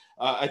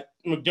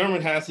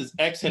 McDermott has his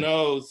X and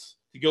O's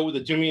to go with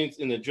the Jimmys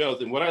and the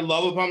Joes. And what I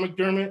love about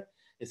McDermott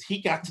is he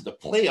got to the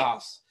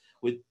playoffs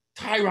with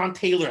Tyrod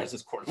Taylor as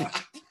his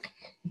quarterback.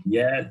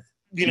 Yes.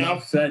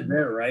 Enough said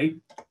there, right?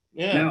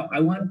 Yeah. Now, I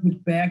want to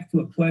get back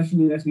to a question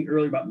you asked me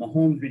earlier about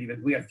Mahomes video.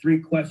 We have 3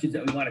 questions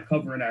that we want to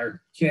cover in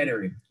our chat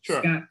area.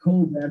 Sure. Scott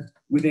Cole asked,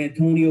 with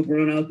Antonio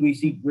Brown out, do we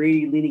see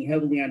Brady leaning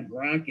heavily on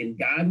Gronk and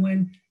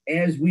Godwin?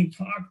 As we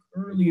talked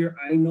earlier,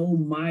 I know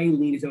my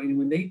lean is,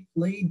 when they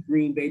played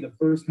Green Bay the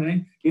first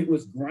time, it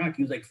was Gronk.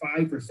 He was like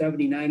 5 for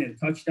 79 and a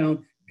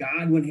touchdown.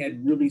 Godwin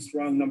had really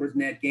strong numbers in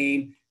that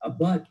game.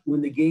 But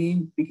when the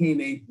game became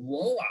a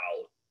blowout,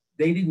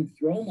 they didn't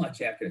throw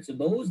much after it. So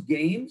those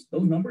games,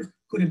 those numbers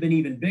could have been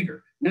even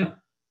bigger. Now,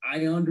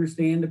 I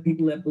understand the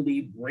people that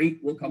believe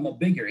Great will come up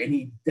bigger, and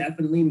he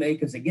definitely may,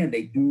 because again,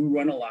 they do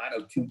run a lot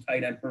of 2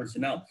 tight end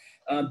personnel.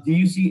 Do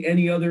you see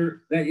any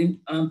other that in?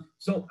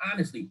 So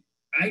honestly,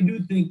 I do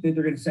think that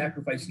they're going to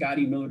sacrifice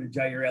Scotty Miller to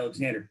Jair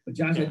Alexander. But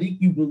Josh, I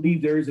think you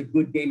believe there is a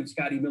good game in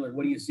Scotty Miller.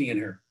 What are you seeing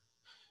here?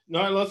 No,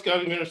 I love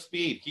Scotty Miller's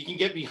speed. He can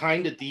get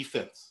behind the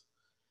defense.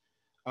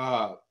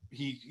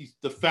 He's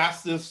the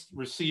fastest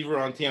receiver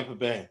on Tampa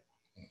Bay.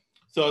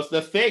 So it's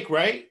the fake,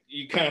 right?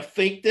 You kind of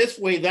fake this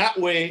way, that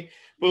way.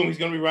 Boom, he's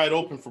going to be right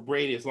open for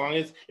Brady.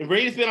 And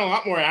Brady's been a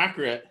lot more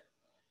accurate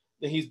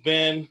than he's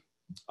been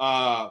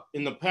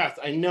in the past.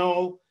 I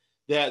know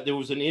that there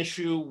was an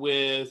issue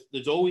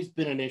there's always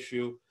been an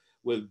issue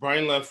with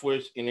Brian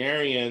Leftwich and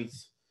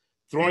Arians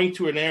throwing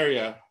to an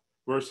area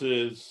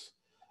versus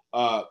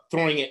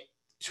throwing it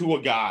to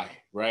a guy,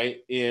 right?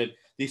 And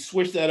they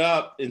switched that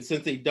up. And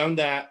since they've done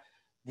that,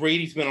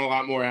 Brady's been a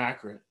lot more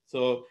accurate.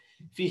 So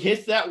if he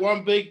hits that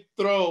one big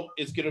throw,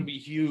 it's going to be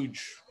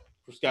huge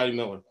for Scotty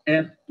Miller.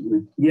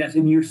 Absolutely. Yes,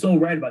 and you're so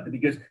right about that,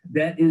 because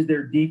that is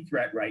their deep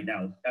threat right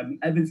now.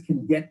 Evans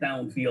can get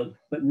downfield,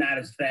 but not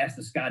as fast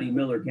as Scotty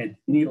Miller can.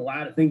 You need a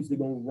lot of things to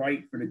go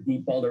right for the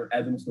deep ball or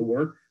Evans to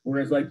work.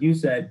 Whereas, like you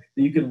said,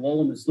 you can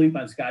lull him to sleep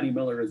on Scotty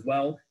Miller as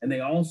well. And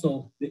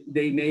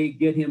they may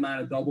get him on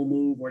a double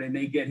move, or they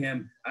may get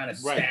him on a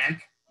stack.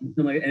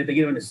 Right. And if they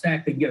get on a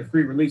stack, they can get a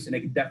free release, and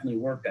they can definitely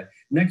work that.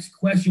 Next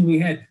question we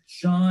had,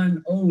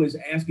 Sean O is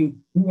asking,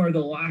 who are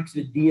the locks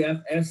to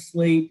DFS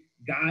slate?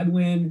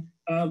 Godwin.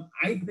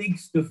 I think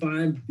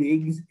Stephon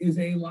Diggs is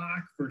a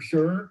lock for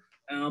sure.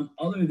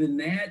 Other than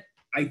that,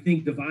 I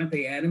think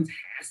Devontae Adams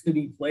has to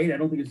be played. I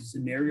don't think it's a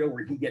scenario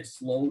where he gets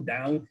slowed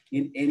down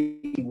in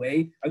any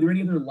way. Are there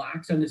any other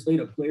locks on this slate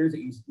of players that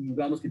you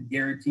almost could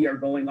guarantee are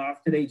going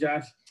off today,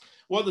 Josh?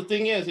 Well, the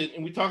thing is,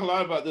 and we talk a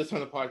lot about this on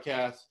the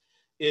podcast,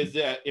 is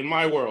that in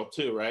my world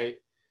too, right?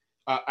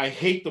 I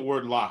hate the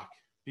word lock,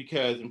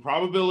 because in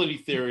probability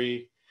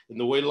theory and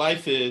the way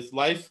life is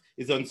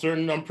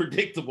uncertain,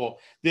 unpredictable.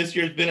 This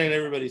year's been in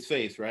everybody's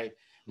face, right?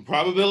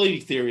 Probability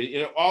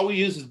theory, all we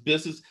use is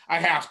business. I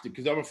have to,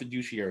 because I'm a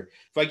fiduciary.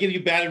 If I give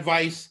you bad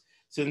advice,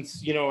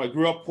 since I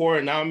grew up poor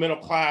and now I'm middle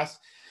class,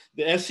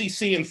 the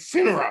SEC and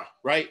FINRA,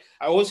 right?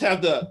 I always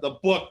have the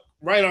book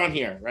right on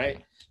here,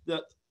 right?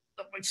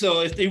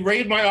 So if they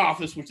raid my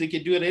office, which they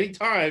can do at any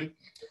time,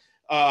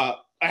 I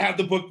have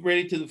the book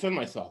ready to defend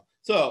myself.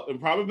 So in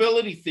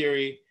probability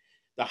theory,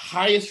 the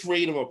highest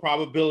rate of a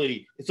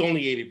probability, it's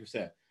only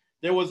 80%.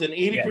 There was an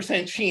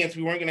 80% chance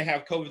we weren't going to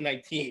have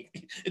COVID-19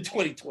 in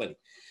 2020.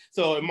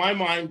 So in my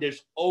mind,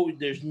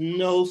 there's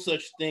no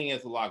such thing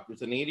as a lock.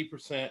 There's an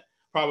 80%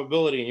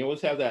 probability, and you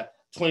always have that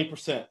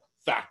 20%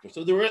 factor.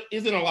 So there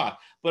isn't a lot.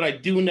 But I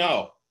do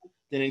know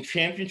that in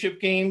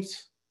championship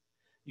games,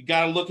 you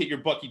got to look at your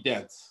Bucky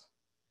Dents.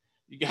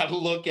 You got to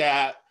look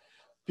at,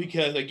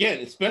 because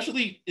again,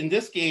 especially in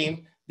this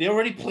game, they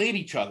already played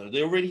each other.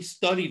 They already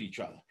studied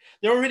each other.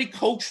 They already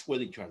coached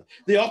with each other.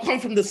 They all come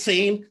from the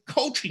same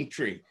coaching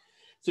tree.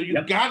 So you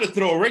got to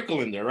throw a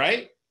wrinkle in there,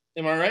 right?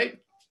 Am I right,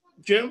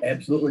 Jim?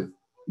 Absolutely.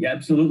 Yeah,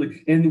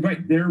 absolutely. And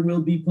right, there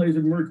will be plays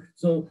that emerge.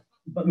 So,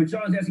 but when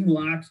Sean's asking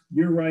locks,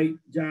 you're right,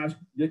 Josh,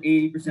 the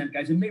 80%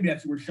 guys, and maybe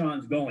that's where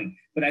Sean's going.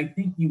 But I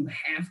think you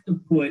have to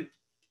put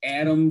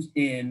Adams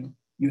in,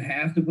 you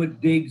have to put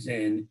Diggs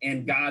in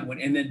and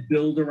Godwin, and then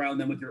build around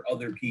them with your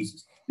other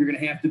pieces. You're going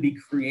to have to be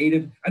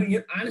creative. I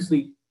mean,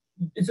 honestly,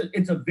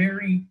 it's a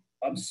very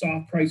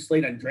soft price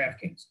slate on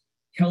DraftKings.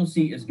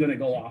 Kelsey is going to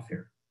go off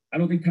here. I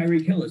don't think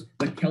Tyreek Hill is,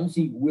 but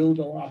Kelsey will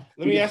go off.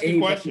 Let me ask you a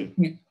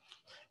question.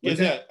 Is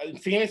that in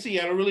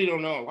fantasy? I really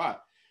don't know a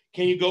lot.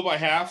 Can you go by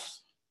halves?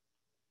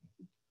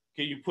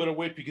 Can you put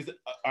away? Because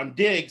on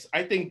Diggs,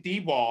 I think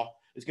D-Ball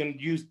is going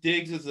to use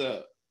Diggs as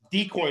a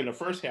decoy in the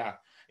first half,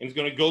 and is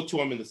going to go to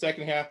him in the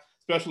second half,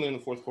 especially in the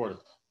fourth quarter.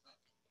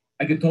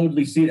 I could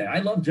totally see that.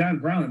 I love John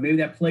Brown, and maybe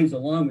that plays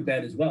along with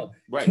that as well.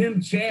 Right.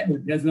 Tim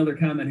Chadwick has another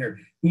comment here.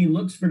 He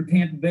looks for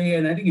Tampa Bay,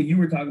 and I think you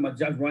were talking about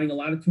Josh running a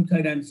lot of 2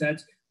 tight end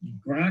sets.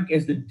 Gronk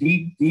as the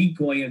deep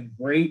decoy and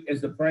Brait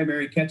as the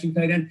primary catching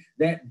tight end.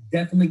 That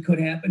definitely could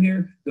happen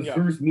here. The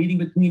first meeting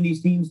between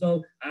these teams,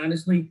 though,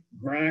 honestly,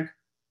 Gronk,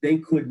 they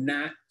could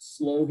not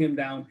slow him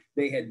down.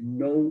 They had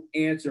no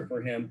answer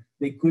for him.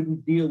 They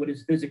couldn't deal with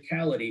his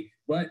physicality.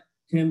 But,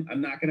 Tim,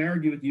 I'm not going to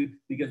argue with you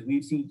because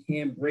we've seen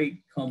Cam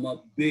Brait come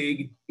up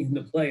big in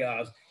the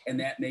playoffs, and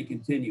that may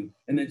continue.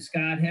 And then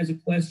Scott has a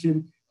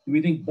question. Do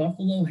we think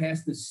Buffalo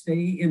has to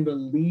stay in the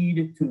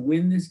lead to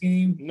win this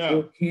game?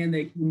 No. Or can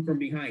they come from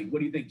behind? What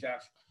do you think,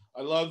 Josh?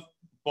 I love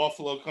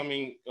Buffalo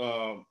coming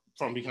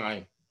from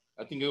behind.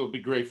 I think it would be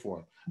great for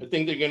them. I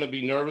think they're going to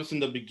be nervous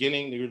in the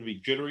beginning. They're going to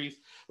be jittery.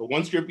 But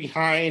once you're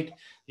behind,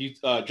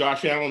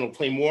 Josh Allen will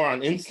play more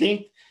on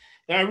instinct.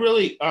 And I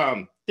really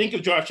think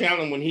of Josh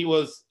Allen when he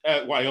was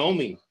at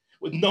Wyoming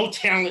with no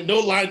talent, no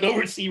line, no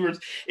receivers,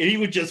 and he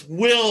would just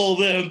will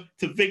them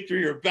to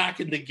victory or back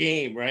in the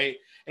game, right?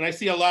 And I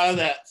see a lot of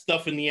that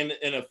stuff in the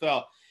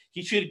NFL.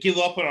 He should give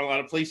up on a lot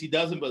of plays. He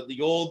doesn't, but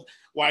the old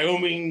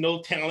Wyoming,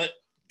 no talent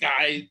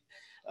guy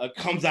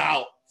comes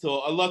out. So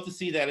I love to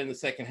see that in the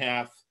second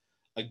half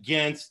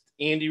against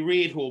Andy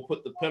Reid, who will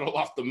put the pedal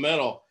off the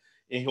metal,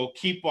 and he'll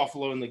keep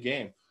Buffalo in the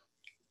game.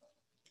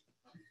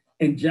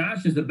 And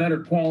Josh is a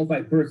better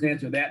qualified person to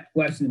answer that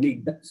question than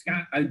me.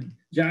 Scott,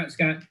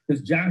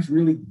 because Josh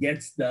really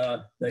gets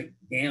the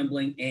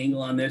gambling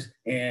angle on this.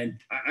 And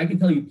I can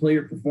tell you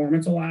player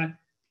performance a lot.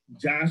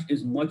 Josh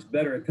is much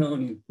better at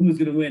telling you who's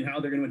going to win, how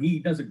they're going to win. He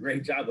does a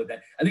great job with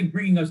that. I think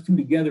bringing us two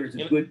together is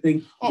a good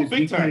thing. Oh,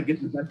 big time. Try to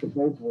get the best of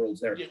both worlds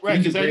there. Yeah, right,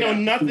 because I know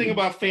nothing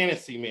about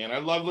fantasy, man. I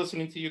love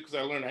listening to you because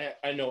I learned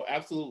I know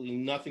absolutely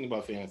nothing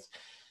about fantasy.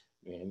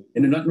 Man.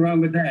 And there's nothing wrong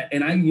with that.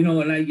 And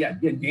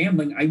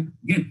gambling,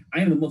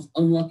 I am the most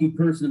unlucky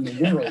person in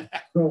the world.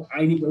 So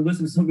I need to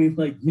listen to somebody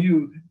like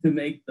you to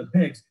make the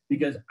picks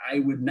because I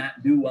would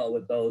not do well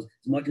with those.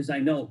 As much as I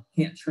know,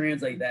 can't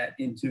translate that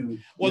into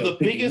the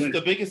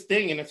biggest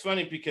thing, and it's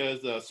funny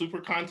because super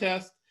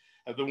contests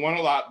have been won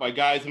a lot by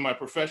guys in my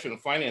professional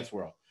finance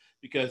world.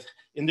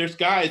 And there's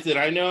guys that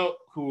I know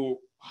who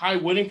high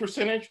winning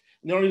percentage,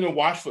 and they don't even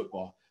watch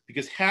football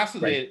because half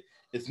of it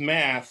is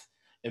math.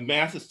 And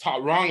math is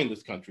taught wrong in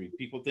this country.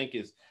 People think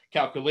it's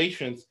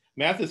calculations.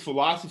 Math is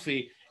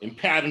philosophy and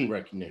pattern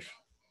recognition.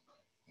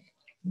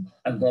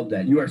 I love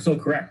that. You are so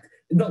correct.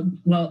 Well,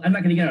 I'm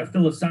not going to get a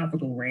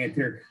philosophical rant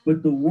here,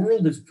 but the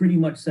world is pretty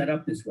much set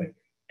up this way.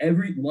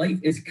 Every life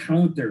is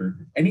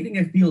counter. Anything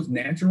that feels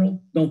natural,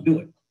 don't do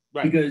it.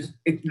 Right. Because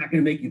it's not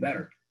going to make you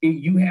better.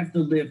 You have to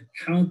live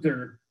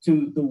counter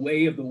to the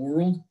way of the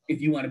world if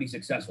you want to be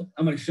successful.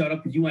 I'm going to shut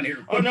up because you want to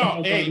hear. Oh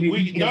no! Hey,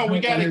 we got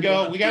to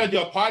go. We got to do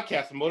a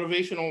podcast, a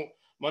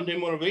Monday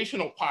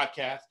motivational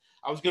podcast.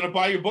 I was going to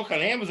buy your book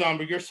on Amazon,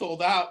 but you're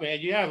sold out, man.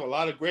 You have a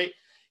lot of great.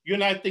 You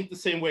and I think the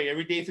same way.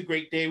 Every day is a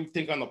great day. We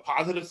think on the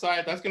positive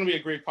side. That's going to be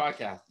a great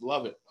podcast.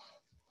 Love it.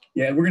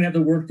 Yeah, we're going to have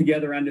to work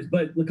together on this.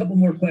 But a couple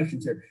more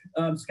questions here.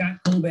 Scott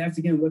Kolb asks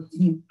again what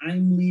team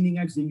I'm leaning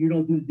on. So you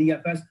don't do the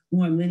DFS.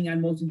 Who I'm leaning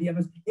on most of the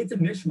DFS. It's a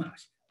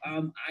mishmash.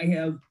 I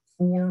have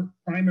 4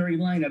 primary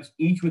lineups,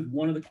 each with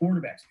one of the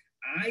quarterbacks.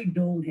 I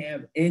don't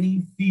have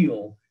any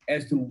feel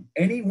as to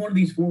any one of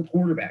these 4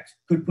 quarterbacks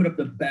could put up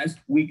the best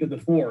week of the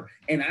 4.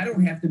 And I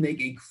don't have to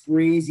make a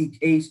crazy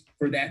case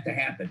for that to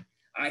happen.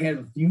 I have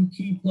a few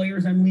key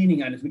players I'm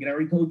leaning on this week. I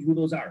already told you who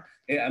those are.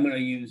 I'm going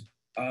to use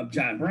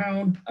John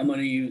Brown. I'm going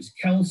to use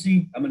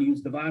Kelsey. I'm going to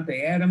use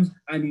Devontae Adams.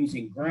 I'm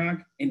using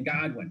Gronk and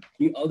Godwin.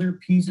 The other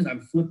pieces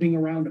I'm flipping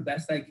around the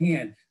best I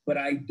can, but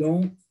I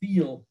don't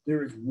feel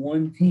there is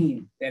one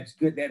team that's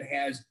good that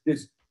has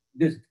this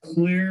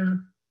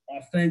clear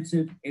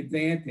offensive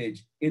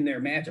advantage in their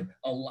matchup.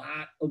 A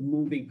lot of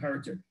moving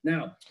parts here.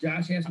 Now,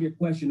 Josh asked me a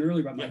question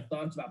earlier about my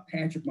thoughts about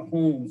Patrick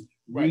Mahomes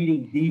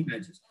reading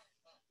defenses.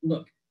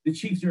 Look, the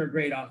Chiefs are a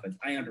great offense.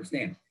 I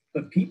understand.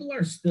 But people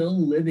are still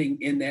living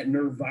in that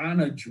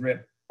nirvana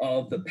drip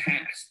of the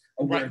past,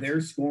 of where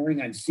they're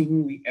scoring on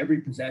seemingly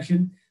every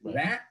possession.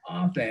 That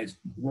offense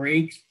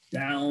breaks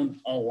down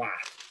a lot.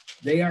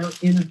 They are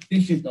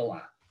inefficient a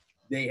lot.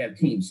 They have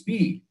team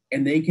speed,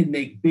 and they can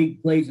make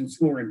big plays and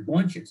score in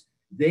bunches.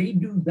 They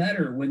do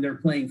better when they're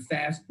playing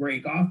fast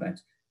break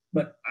offense.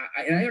 But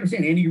I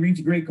understand Andy Reid's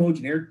a great coach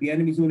and Eric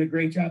Bieniemy's doing a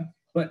great job,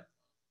 but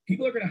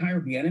people are going to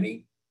hire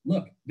Bieniemy.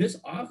 Look, this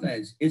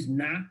offense is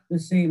not the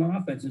same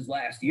offense as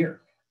last year.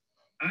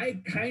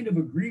 I kind of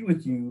agree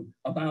with you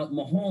about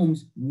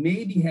Mahomes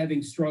maybe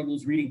having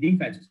struggles reading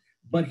defenses,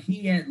 but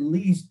he at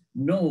least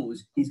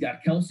knows he's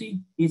got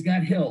Kelsey, he's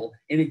got Hill,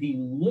 and if he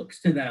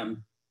looks to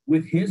them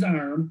with his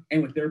arm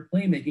and with their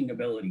playmaking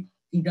ability,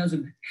 he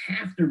doesn't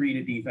have to read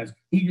a defense.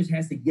 He just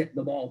has to get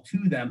the ball to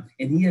them,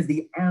 and he has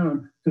the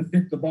arm to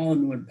fit the ball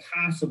into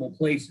impossible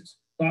places.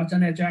 Thoughts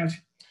on that,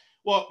 Josh?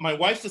 Well, my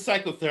wife's a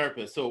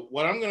psychotherapist. So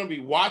what I'm going to be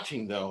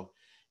watching, though,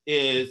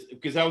 is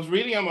because I was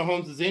reading on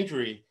Mahomes'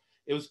 injury,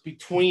 it was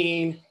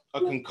between a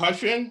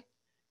concussion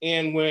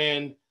and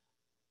when,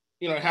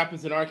 it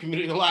happens in our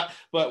community a lot,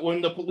 but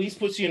when the police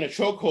puts you in a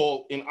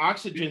chokehold and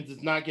oxygen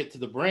does not get to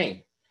the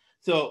brain.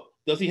 So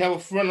does he have a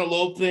frontal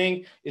lobe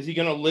thing? Is he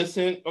going to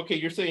listen? Okay,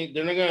 you're saying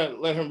they're not going to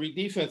let him read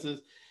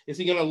defenses. Is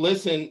he going to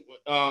listen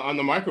on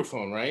the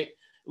microphone, right?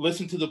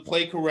 Listen to the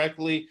play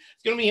correctly.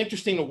 It's going to be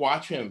interesting to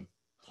watch him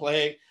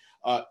play.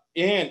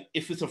 And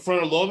if it's a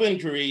frontal lobe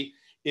injury,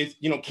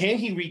 can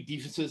he read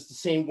defenses the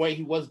same way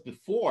he was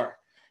before?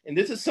 And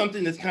this is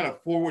something that's kind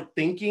of forward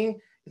thinking.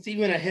 It's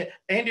even ahead.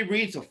 Andy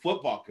Reid's a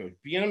football coach.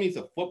 Bieniemy's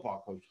a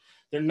football coach.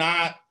 They're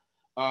not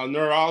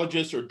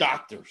neurologists or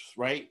doctors,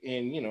 right?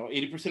 And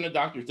 80% of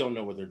doctors don't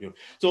know what they're doing.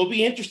 So it'll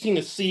be interesting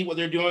to see what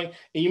they're doing.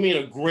 And you made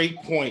a great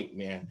point,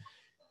 man.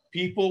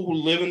 People who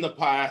live in the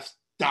past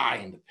die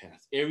in the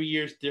past. Every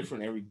year is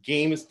different. Every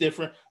game is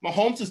different.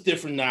 Mahomes is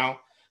different now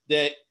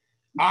that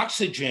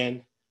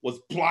oxygen was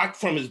blocked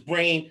from his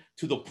brain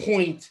to the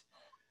point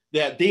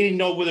that they didn't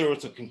know whether it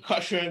was a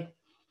concussion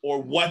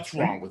or what's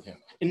wrong with him.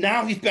 And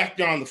now he's back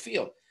there on the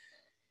field.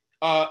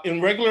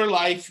 In regular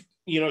life,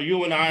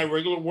 you and I,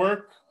 regular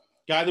work,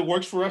 guy that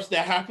works for us,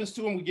 that happens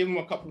to him, we give him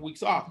a couple of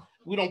weeks off.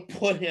 We don't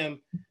put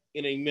him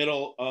in the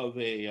middle of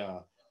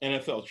a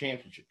NFL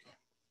championship game.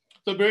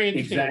 So very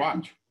interesting to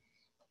watch.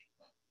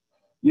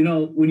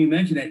 When you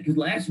mentioned that, because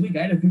last week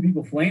I had a few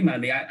people flame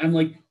on me. I'm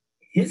like,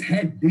 his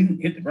head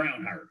didn't hit the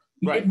ground hard.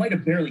 It might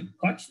have barely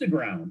touched the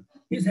ground.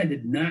 His head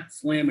did not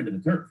slam into the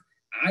turf.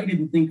 I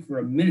didn't think for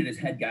a minute his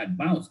head got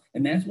bounced.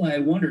 And that's why I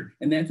wondered.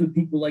 And that's what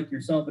people like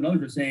yourself and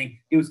others are saying.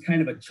 It was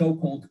kind of a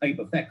chokehold type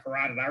effect,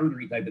 carotid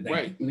artery type of thing.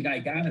 Right. When the guy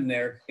got him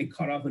there, it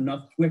cut off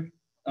enough quick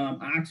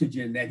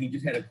oxygen that he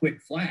just had a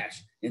quick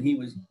flash. And he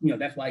was,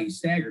 that's why he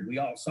staggered. We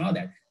all saw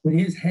that. But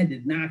his head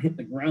did not hit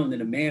the ground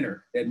in a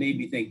manner that made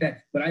me think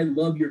that. But I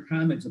love your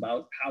comments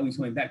about how he's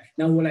coming back.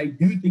 Now, what I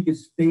do think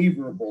is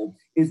favorable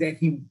is that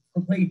he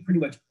played pretty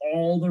much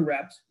all the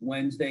reps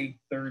Wednesday,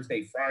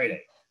 Thursday,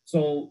 Friday.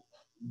 So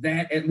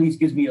that at least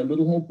gives me a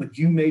little hope, but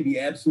you may be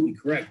absolutely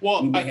correct.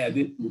 Well, you may have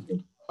it.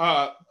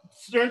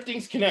 Certain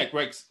things connect,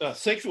 right?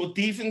 Sexual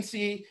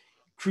decency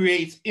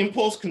creates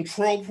impulse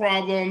control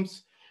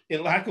problems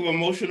and lack of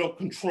emotional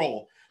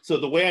control. So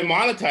the way I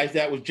monetized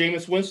that was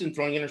Jameis Winston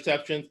throwing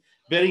interceptions,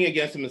 betting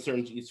against him in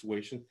certain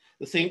situations.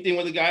 The same thing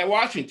with the guy at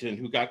Washington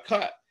who got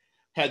cut.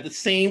 Had the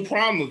same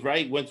problems,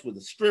 right? Went with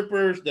the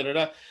strippers,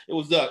 It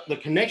was the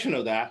connection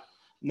of that.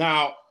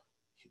 Now,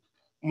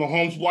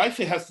 Mahomes' wife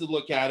has to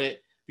look at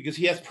it because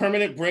he has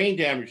permanent brain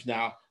damage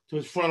now to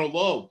his frontal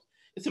lobe.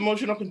 It's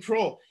emotional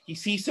control. He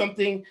sees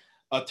something,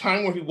 a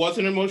time where he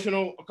wasn't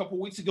emotional a couple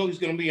of weeks ago, he's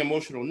going to be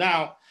emotional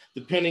now,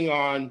 depending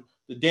on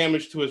the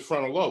damage to his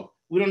frontal lobe.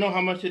 We don't know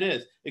how much it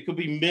is. It could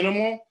be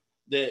minimal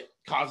that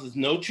causes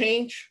no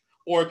change,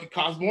 or it could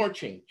cause more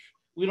change.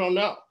 We don't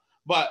know.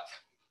 But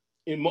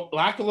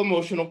lack of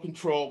emotional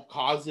control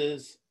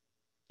causes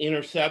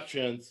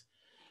interceptions,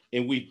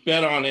 and we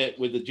bet on it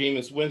with the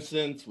Jameis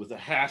Winstons, with the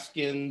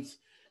Haskins,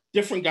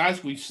 different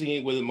guys we've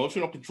seen with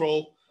emotional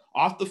control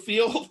off the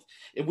field.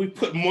 If we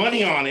put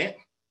money on it,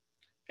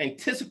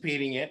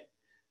 anticipating it,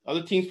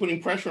 other teams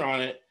putting pressure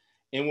on it,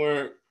 and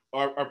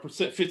our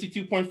percent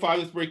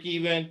 52.5 is break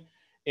even,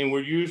 and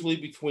we're usually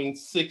between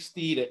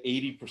 60 to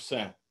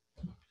 80%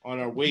 on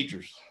our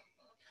wagers.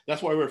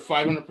 That's why we're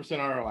 500%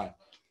 ROI.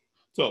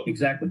 So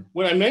exactly,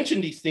 when I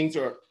mention these things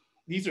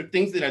These are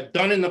things that I've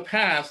done in the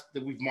past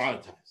that we've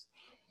monetized.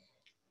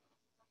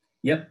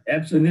 Yep,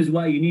 absolutely. This is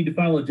why you need to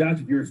follow Josh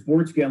if you're a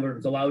sports gambler, if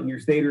it's allowed in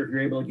your state, or if you're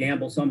able to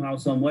gamble somehow,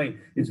 some way.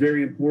 It's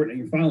very important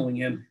that you're following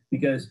him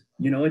because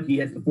you know what, he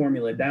has the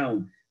formula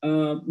down.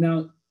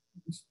 Now,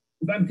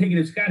 if I'm taking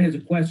it, Scott has a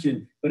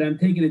question, but I'm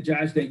taking it,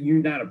 Josh, that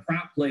you're not a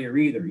prop player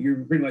either.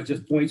 You're pretty much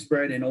just point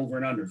spread and over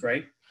and unders,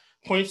 right?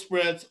 Point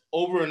spreads,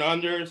 over and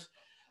unders.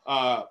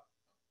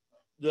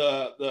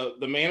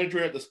 The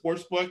manager at the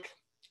sportsbook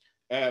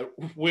at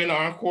Win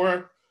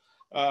Encore,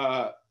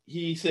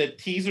 he said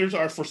teasers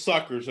are for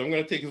suckers. I'm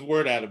going to take his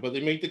word at it, but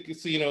they make the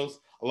casinos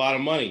a lot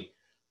of money.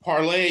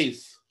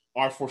 Parlays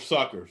are for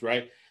suckers,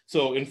 right?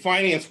 So in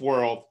finance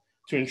world,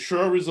 to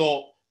ensure a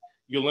result,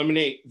 you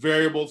eliminate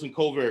variables and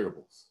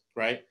covariables,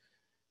 right?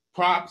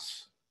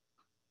 Props,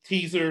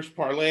 teasers,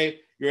 parlay,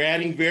 you're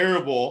adding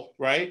variable,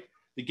 right?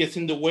 That gets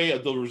in the way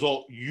of the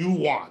result you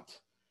want,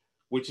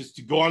 which is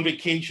to go on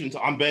vacations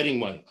on betting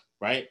money,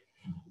 right?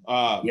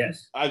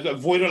 Yes. I've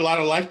avoided a lot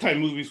of Lifetime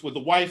movies with the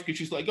wife because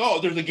she's like,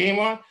 oh, there's a game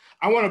on.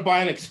 I want to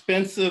buy an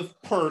expensive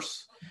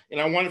purse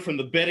and I want it from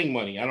the betting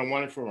money. I don't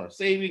want it from our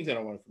savings. I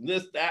don't want it from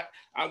this, that.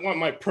 I want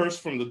my purse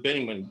from the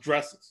betting money,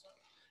 dresses.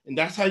 And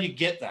that's how you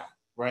get that,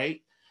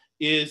 right?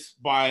 Is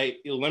by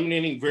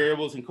eliminating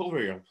variables and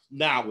covariables.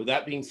 Now, with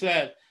that being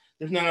said,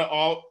 there's not an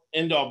all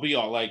end all be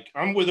all. Like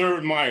I'm with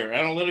Urban Meyer,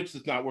 analytics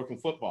does not work in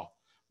football,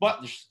 but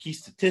there's key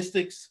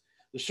statistics.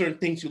 There's certain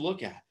things you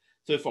look at.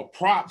 So if a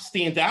prop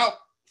stands out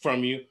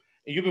from you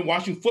and you've been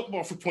watching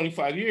football for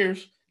 25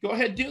 years, go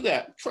ahead, do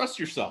that. Trust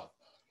yourself.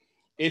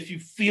 If you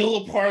feel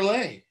a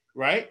parlay,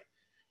 right?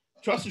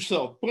 Trust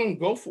yourself. Boom,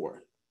 go for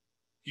it.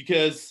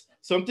 Because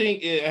something,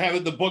 I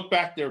have the book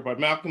back there by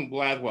Malcolm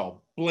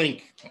Gladwell,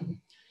 Blink.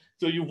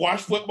 So you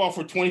watch football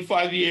for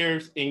 25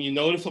 years and you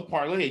notice a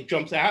parlay, it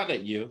jumps out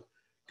at you,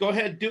 go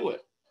ahead, do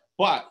it.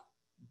 But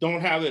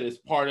don't have it as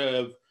part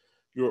of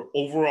your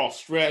overall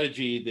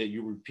strategy that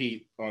you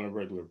repeat on a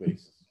regular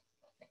basis.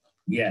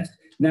 Yes.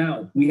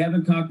 Now, we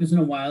haven't talked this in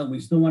a while. We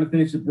still want to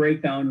finish the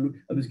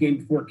breakdown of this game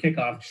before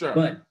kickoff. Sure.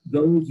 But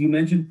those, you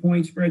mentioned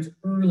point spreads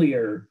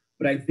earlier,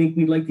 but I think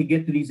we'd like to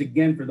get to these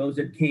again for those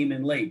that came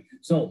in late.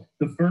 So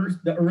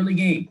the early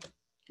game,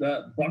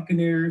 the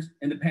Buccaneers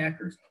and the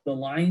Packers, the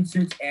line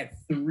sits at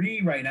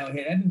 3 right now.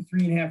 It had been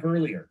 3.5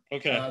 earlier.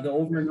 Okay. The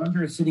over and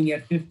under is sitting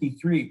at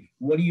 53.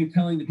 What are you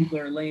telling the people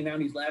that are laying down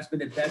these last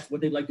minute bets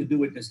what they'd like to do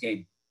with this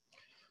game?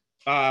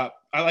 I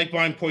like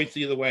buying points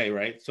either way,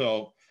 right?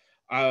 So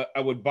I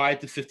would buy it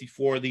to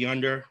 54, the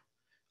under.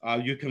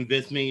 You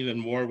convinced me even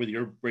more with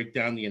your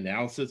breakdown, the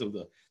analysis of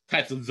the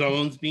types of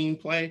zones being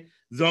played.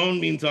 Zone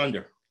means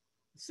under.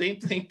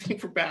 Same thing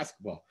for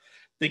basketball.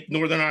 Think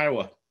Northern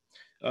Iowa.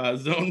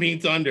 Zone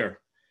means under.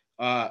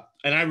 And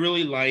I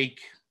really like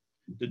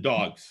the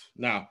dogs.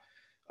 Now,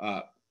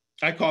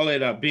 I call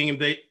it being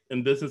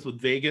in business with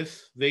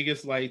Vegas.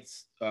 Vegas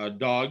likes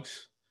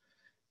dogs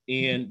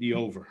and the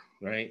over,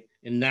 right?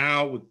 And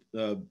now with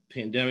the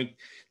pandemic,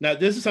 now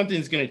this is something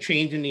that's going to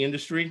change in the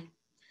industry,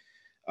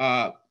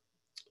 that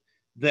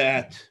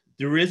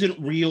there isn't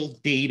real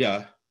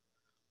data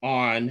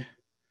on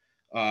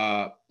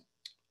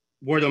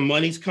where the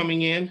money's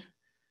coming in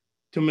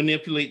to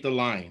manipulate the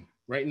line.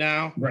 Right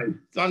now, right,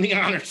 it's on the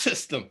honor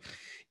system.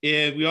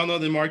 And we all know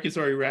the markets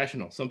are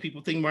irrational. Some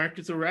people think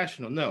markets are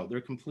rational. No, they're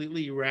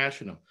completely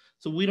irrational.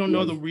 So we don't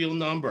know the real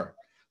number.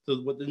 So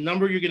what the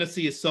number you're going to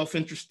see is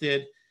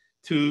self-interested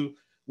to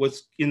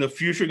what's in the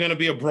future going to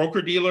be a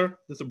broker dealer.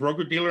 There's a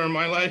broker dealer in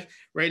my life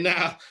right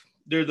now.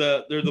 They're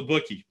the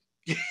bookie.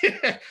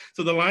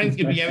 So the line's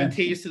going to be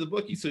advantageous to the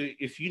bookie. So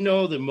if you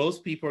know that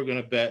most people are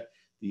going to bet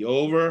the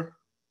over,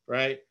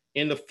 right,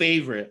 and the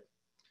favorite,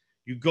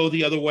 you go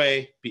the other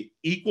way, be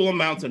equal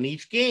amounts on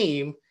each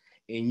game,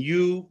 and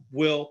you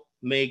will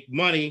make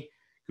money.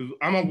 Because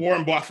I'm a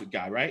Warren Buffett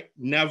guy, right?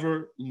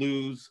 Never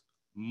lose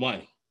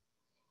money.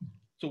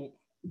 So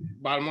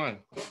bottom line.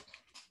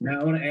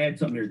 Now I want to add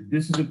something here.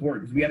 This is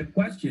important because we had a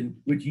question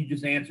which you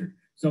just answered.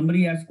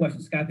 Somebody asked a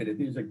question, Scott, that if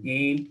there's a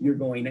game you're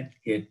going to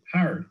hit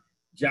hard.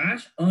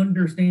 Josh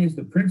understands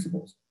the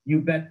principles.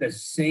 You bet the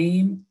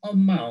same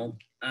amount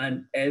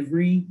on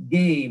every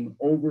game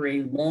over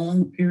a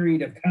long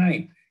period of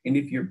time. And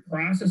if your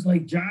process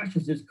like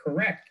Josh's is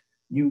correct,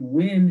 you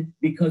win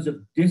because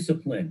of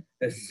discipline,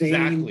 the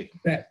same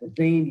bet, the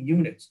same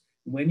units.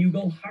 When you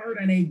go hard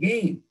on a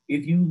game,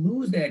 if you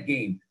lose that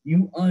game,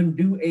 you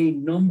undo a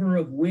number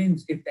of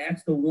wins if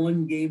that's the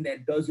one game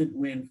that doesn't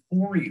win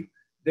for you.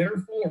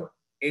 Therefore,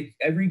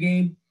 every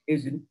game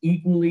is an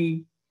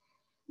equally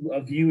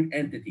viewed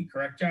entity.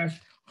 Correct, Josh?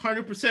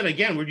 100%.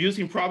 Again, we're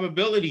using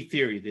probability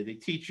theory that they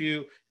teach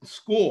you in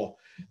school.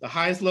 The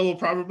highest level of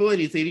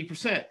probability is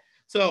 80%.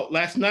 So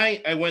last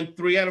night, I went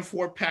 3 out of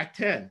 4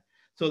 Pac-10.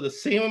 So the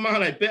same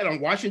amount I bet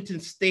on Washington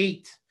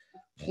State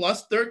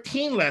plus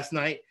 13 last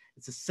night,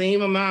 it's the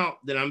same amount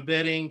that I'm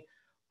betting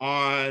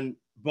on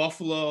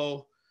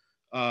Buffalo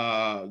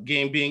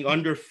game being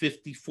under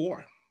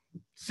 54.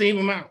 Same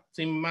amount.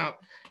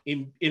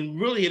 And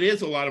really, it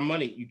is a lot of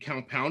money. You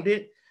compound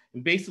it,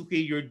 and basically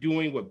you're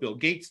doing what Bill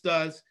Gates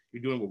does.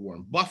 You're doing what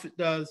Warren Buffett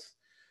does.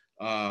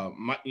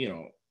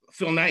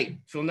 Phil Knight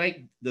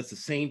does the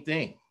same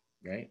thing,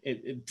 right?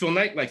 Phil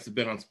Knight likes to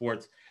bet on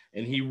sports,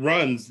 and he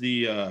runs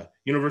the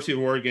University of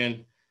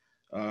Oregon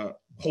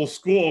whole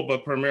school,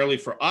 but primarily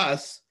for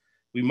us,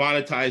 we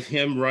monetize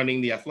him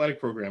running the athletic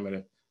program at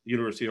the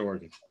University of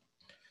Oregon.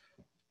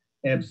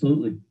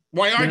 Absolutely.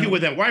 Why argue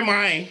with them?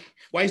 Why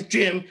is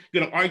Jim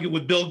going to argue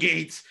with Bill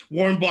Gates,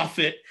 Warren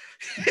Buffett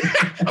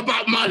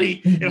about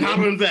money and how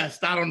to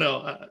invest? I don't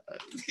know.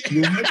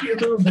 You might be a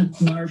little bit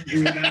smart, but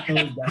you're not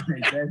those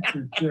guys, that's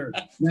for sure.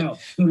 Now,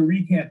 so to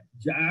recap,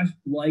 Josh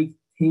likes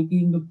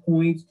taking the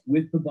points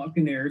with the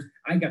Buccaneers.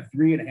 I got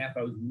 3.5.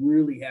 I was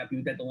really happy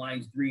with that. The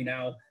line's 3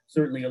 now,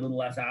 certainly a little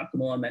less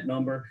optimal on that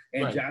number.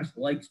 And right. Josh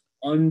likes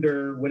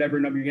under whatever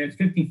number you're getting. It's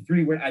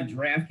 53. We're at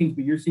DraftKings,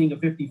 but you're seeing a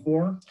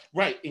 54.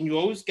 Right. And you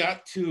always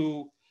got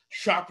to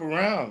shop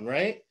around,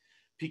 right?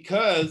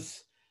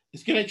 Because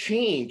it's going to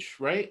change,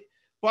 right?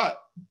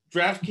 But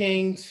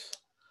DraftKings,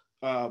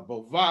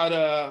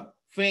 Bovada,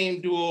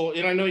 FanDuel,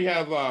 and I know you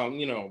have,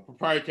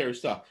 proprietary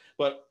stuff,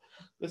 but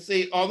let's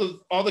say all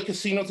the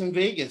casinos in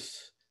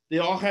Vegas, they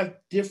all have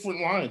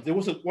different lines. There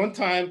was one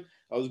time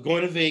I was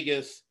going to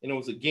Vegas and it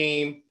was a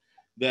game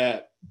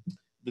that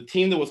the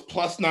team that was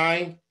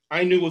 +9,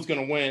 I knew was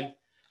going to win.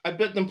 I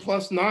bet them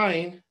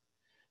 +9.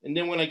 And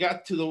then when I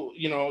got to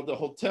the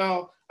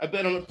hotel, I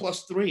bet on a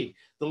 +3.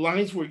 The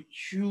lines were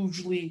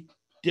hugely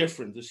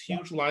different. There's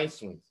huge line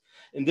swings.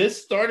 And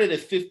this started at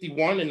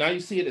 51 and now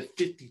you see it at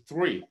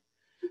 53.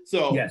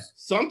 So yes.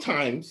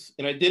 Sometimes,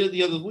 and I did it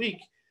the other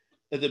week,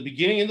 at the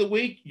beginning of the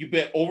week, you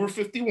bet over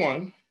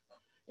 51,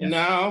 and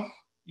now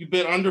you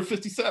bet under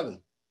 57.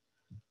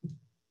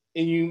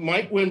 And you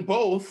might win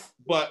both,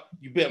 but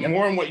you bet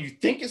more on what you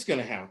think is going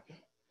to happen.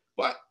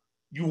 But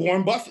you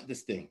Warren Buffett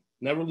this thing.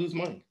 Never lose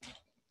money.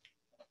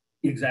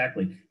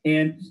 Exactly.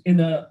 And in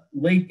the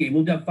late game,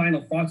 we'll have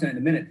final thoughts on it in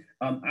a minute.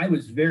 I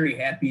was very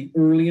happy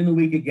early in the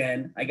week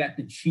again. I got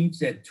the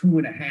Chiefs at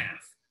 2.5.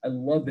 I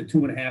love the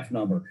 2.5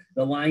 number.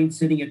 The line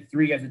sitting at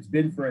 3 as it's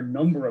been for a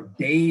number of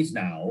days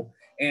now.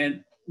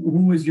 And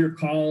who was your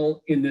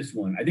call in this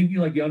one? I think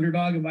you like the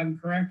underdog, if I'm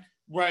correct.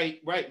 Right.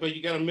 But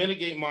you got to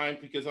mitigate mine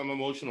because I'm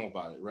emotional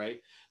about it, right?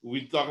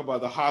 We talk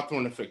about the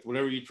Hawthorne effect.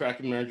 Whatever you track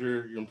and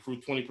measure, you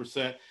improve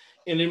 20%.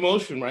 In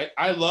emotion, right?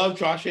 I love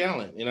Josh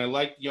Allen, and I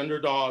like the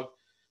underdog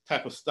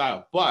type of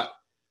style. But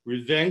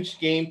revenge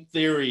game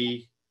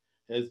theory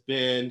has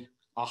been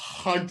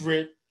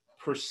 100%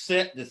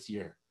 this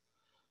year.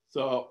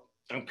 So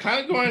I'm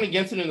kind of going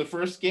against it in the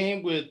first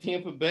game with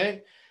Tampa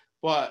Bay,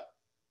 but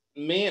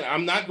man,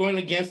 I'm not going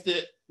against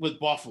it with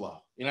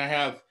Buffalo. And I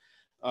have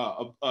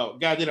a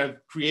guy that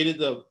I've created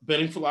the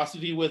betting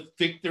philosophy with,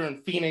 Victor in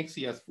Phoenix.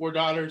 He has 4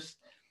 daughters,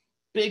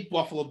 big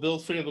Buffalo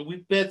Bills fan, but we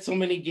bet so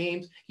many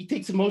games, he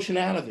takes emotion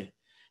out of it.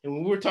 And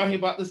when we were talking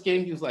about this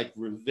game, he was like,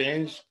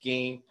 revenge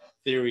game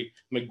theory.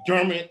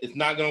 McDermott is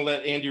not going to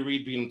let Andy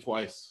Reid beat him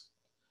twice.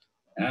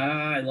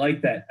 I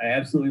like that. I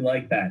absolutely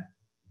like that.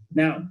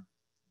 Now,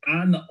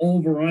 on the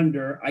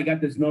over-under, I got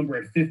this number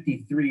at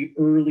 53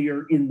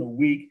 earlier in the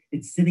week.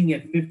 It's sitting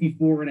at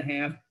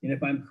 54.5. And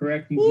if I'm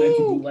correct, you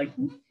mentioned you like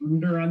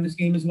under on this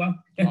game as well.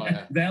 Oh,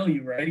 yeah.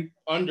 Value, right?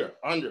 Under,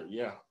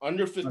 yeah.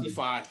 Under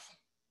 55.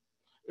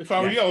 If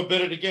I were you, I would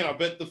bet it again. I'll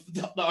bet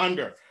the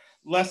under.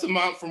 Less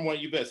amount from what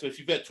you bet. So if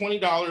you bet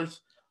 $20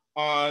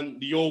 on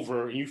the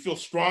over and you feel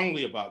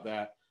strongly about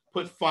that,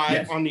 put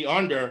 5 on the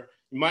under,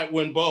 you might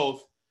win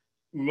both.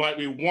 You might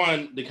be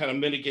one that kind of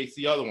mitigates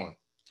the other one.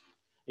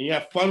 And you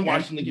have fun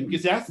watching the game,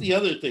 because that's the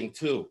other thing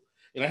too.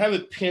 And I have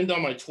it pinned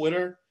on my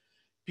Twitter.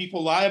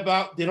 People lie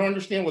about, they don't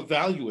understand what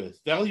value is.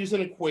 Value is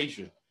an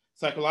equation.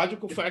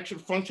 Psychological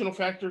factors, functional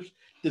factors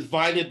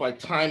divided by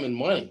time and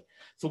money.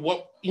 So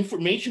what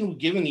information we're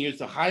giving you is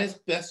the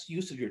highest, best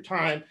use of your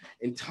time,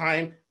 and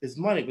time is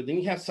money. But then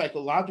you have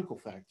psychological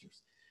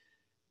factors.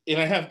 And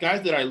I have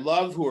guys that I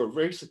love who are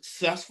very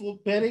successful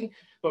at betting,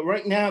 but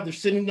right now they're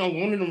sitting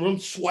alone in a room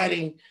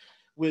sweating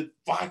with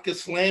vodka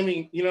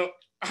slamming.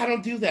 I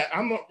don't do that.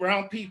 I'm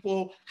around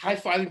people,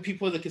 high-fiving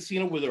people at the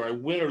casino, whether I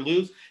win or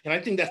lose. And I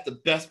think that's the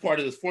best part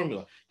of this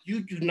formula.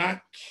 You do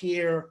not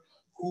care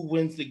who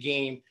wins the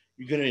game.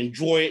 You're going to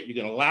enjoy it. You're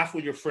going to laugh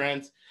with your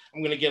friends.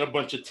 I'm going to get a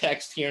bunch of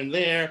texts here and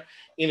there.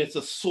 And it's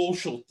a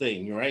social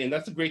thing, right? And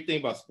that's the great thing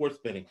about sports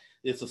betting.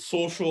 It's a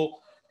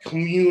social,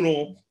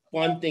 communal,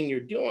 fun thing you're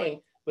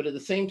doing. But at the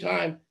same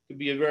time, it could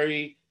be a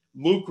very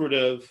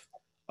lucrative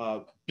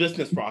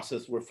business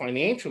process where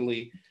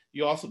financially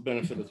you also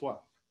benefit as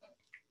well.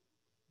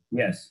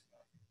 Yes.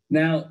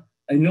 Now,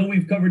 I know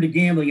we've covered the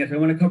gambling. Yes, I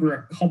want to cover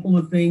a couple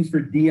of things for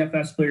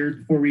DFS players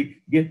before we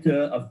get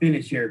to a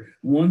finish here.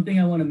 One thing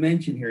I want to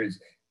mention here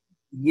is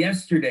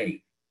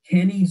yesterday,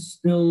 Kenny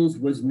Stills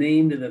was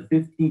named to the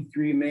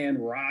 53-man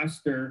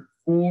roster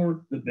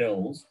for the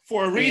Bills.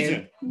 For a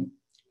reason.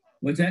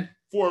 What's that?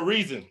 For a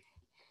reason.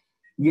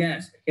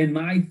 Yes. And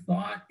my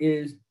thought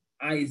is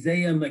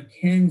Isaiah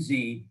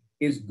McKenzie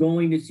is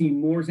going to see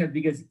more steps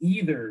because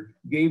either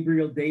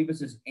Gabriel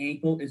Davis's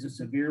ankle is a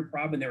severe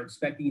problem and they're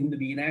expecting him to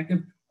be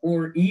inactive,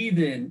 or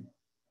even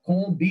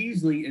Cole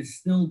Beasley is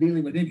still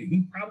dealing with injury.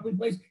 He probably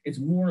plays. It's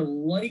more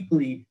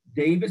likely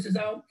Davis is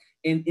out.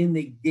 And in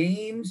the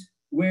games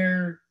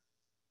where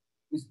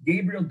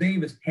Gabriel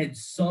Davis had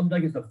subbed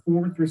like as the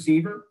fourth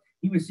receiver,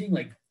 he was seeing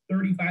like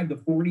 35 to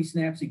 40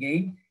 snaps a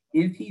game.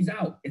 If he's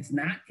out, it's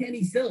not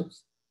Kenny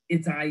Stills.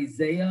 It's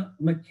Isaiah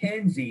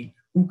McKenzie,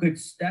 who could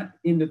step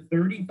into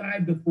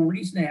 35 to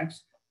 40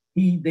 snaps.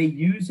 They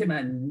use him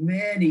on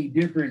many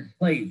different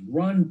plays,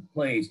 run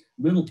plays,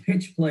 little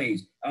pitch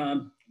plays,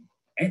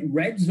 at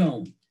red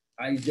zone.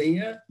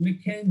 Isaiah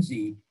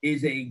McKenzie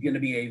is going to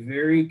be a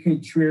very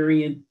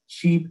contrarian,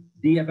 cheap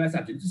DFS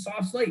option. It's a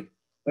soft slate,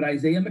 but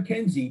Isaiah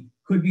McKenzie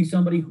could be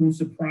somebody who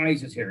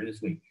surprises here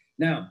this week.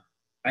 Now,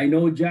 I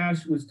know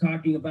Josh was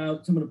talking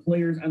about some of the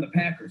players on the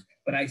Packers,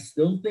 but I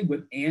still think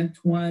with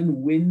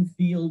Antoine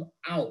Winfield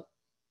out,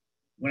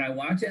 when I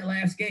watched that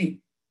last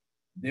game,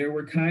 there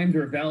were times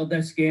where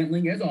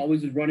Valdez-Scantling, as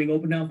always, is running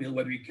open downfield.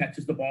 Whether he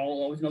catches the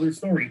ball, always another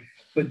story.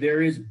 But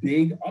there is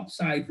big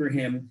upside for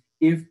him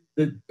if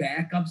the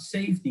backup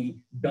safety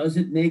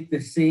doesn't make the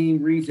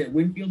same reads that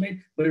Winfield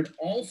made, but it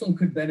also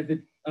could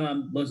benefit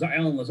Allen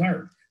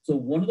Lazard. So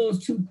one of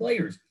those two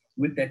players,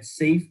 with that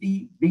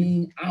safety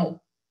being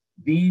out,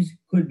 these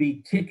could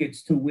be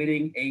tickets to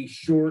winning a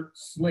short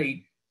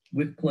slate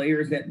with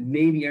players that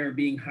maybe are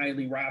being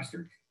highly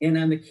rostered. And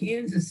on the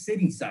Kansas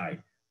City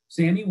side,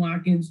 Sammy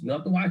Watkins, you'll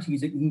have to watch. He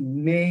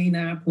may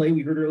not play.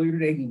 We heard earlier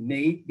today he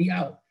may be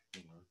out.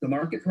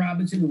 Demarcus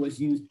Robinson was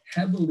used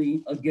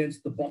heavily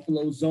against the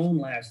Buffalo zone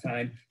last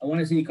time. I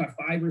want to say he caught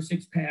 5 or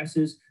 6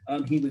 passes.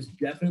 He was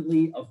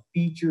definitely a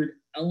featured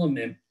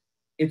element.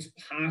 It's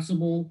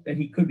possible that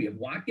he could be. If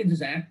Watkins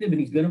is active and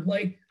he's going to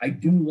play, I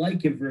do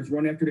like him for his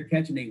run after the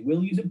catch, and they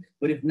will use him.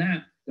 But if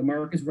not,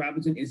 Demarcus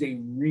Robinson is a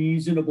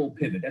reasonable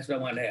pivot. That's what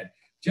I want to add.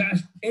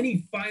 Josh,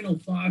 any final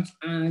thoughts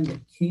on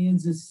the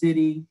Kansas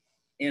City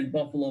and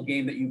Buffalo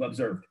game that you've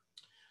observed?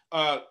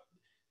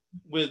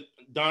 With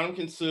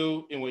Ndamukong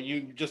Suh and what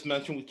you just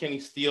mentioned with Kenny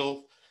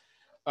Stills,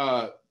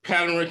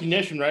 pattern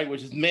recognition, right?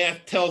 Which is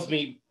math tells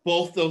me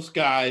both those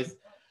guys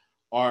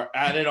are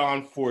added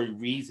on for a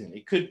reason.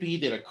 It could be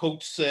that a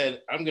coach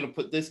said, I'm going to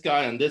put this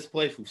guy on this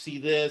play. If we see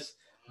this,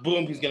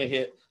 boom, he's going to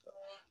hit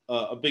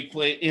a big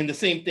play. And the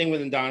same thing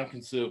with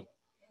Ndamukong Suh.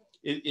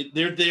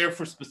 They're there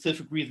for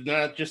specific reasons.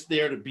 They're not just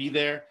there to be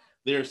there.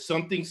 There's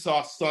something,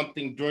 saw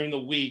something during the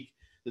week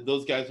that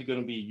those guys are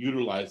going to be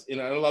utilized. And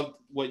I love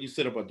what you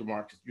said about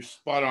DeMarcus. You're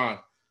spot on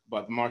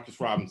about DeMarcus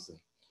Robinson.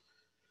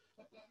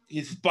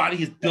 His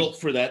body is built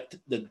for that,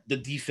 the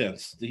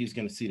defense that he's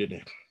going to see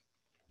today.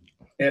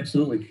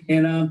 Absolutely.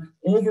 And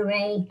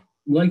overall,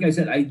 like I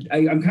said,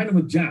 I'm kind of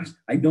with Josh.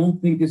 I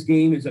don't think this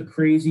game is a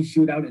crazy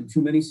shootout in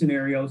too many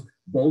scenarios.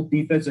 Both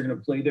defenses are going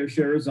to play their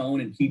share of zone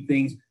and keep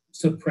things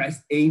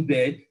suppressed a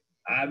bit.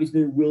 Obviously,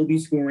 there will be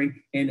scoring.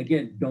 And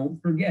again,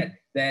 don't forget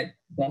that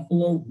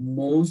Buffalo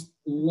most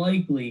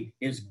likely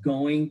is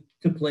going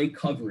to play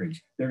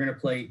coverage. They're going to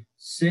play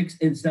 6-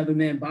 and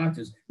 7-man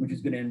boxes, which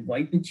is going to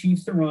invite the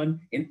Chiefs to run.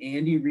 And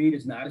Andy Reid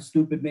is not a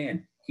stupid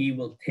man. He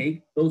will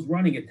take those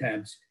running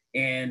attempts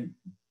and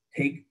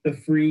take the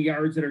free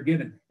yards that are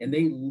given. And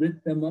they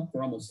lit them up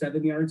for almost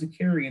 7 yards of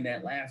carry in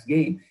that last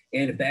game.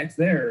 And if that's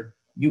there,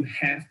 you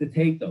have to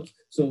take those.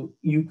 So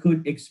you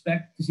could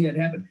expect to see that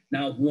happen.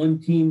 Now, if one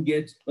team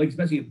gets, like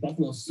especially if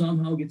Buffalo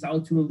somehow gets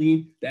out to a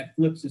lead, that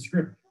flips the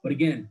script. But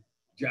again,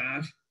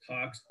 Josh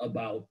talks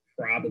about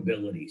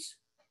probabilities.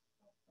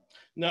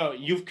 No,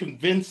 you've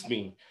convinced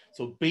me.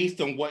 So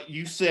based on what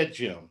you said,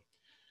 Jim,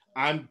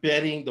 I'm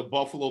betting the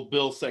Buffalo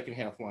Bills second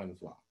half line as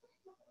well.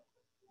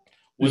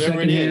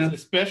 Whatever it is,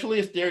 especially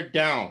if they're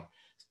down,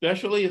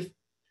 especially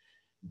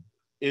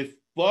if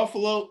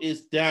Buffalo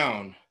is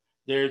down,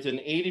 there's an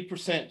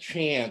 80%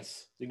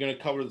 chance they're going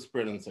to cover the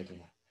spread in the second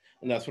half.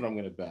 And that's what I'm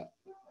going to bet.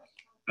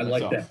 I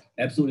like that.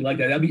 Absolutely like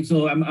that.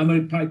 So I'm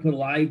going to probably put a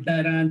live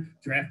bet on.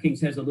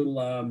 DraftKings has a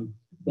little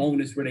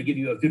bonus where they give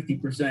you a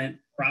 50%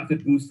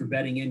 profit boost for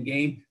betting in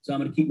game. So I'm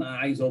going to keep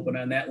my eyes open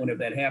on that one if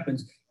that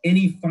happens.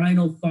 Any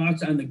final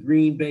thoughts on the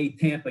Green Bay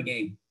Tampa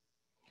game?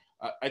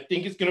 I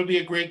think it's going to be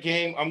a great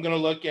game. I'm going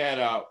to look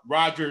at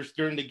Rodgers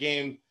during the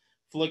game,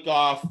 flick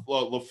off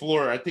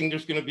LaFleur. I think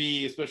there's going to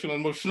be, especially an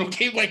emotional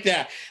game like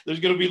that, there's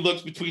going to be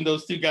looks between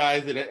those two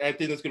guys, and I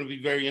think it's going to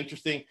be very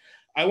interesting.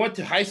 I went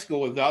to high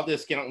school with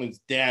Valdez-Scantling's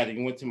dad, and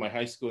he went to my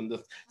high school,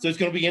 so it's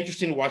going to be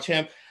interesting to watch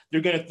him.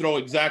 They're going to throw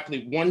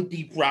exactly one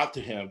deep route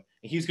to him,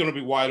 and he's going to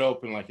be wide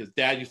open like his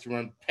dad used to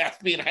run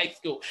past me in high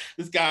school.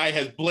 This guy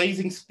has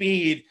blazing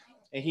speed,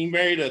 and he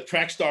married a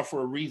track star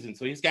for a reason.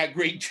 So he's got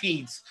great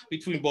genes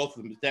between both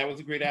of them. His dad was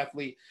a great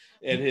athlete,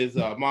 and his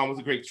mom was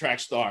a great track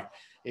star.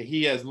 And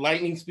he has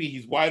lightning speed.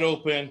 He's wide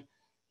open.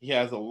 He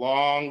has a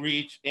long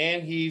reach,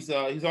 and he's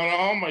on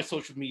all my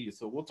social media.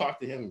 So we'll talk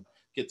to him and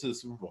get to the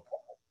Super Bowl.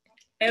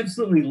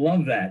 Absolutely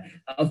love that.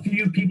 A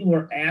few people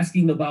were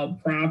asking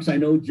about props. I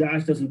know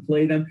Josh doesn't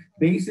play them.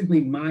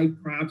 Basically, my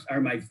props are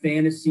my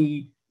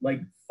fantasy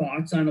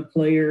thoughts on a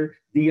player,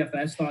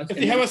 DFS thoughts. If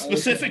they have a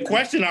specific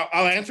question,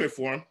 I'll answer it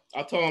for them.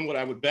 I'll tell them what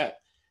I would bet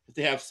if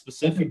they have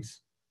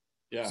specifics.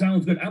 Yeah.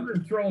 Sounds good. I'm going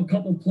to throw a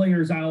couple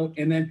players out.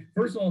 And then,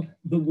 first of all,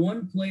 the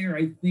one player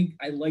I think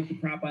I like to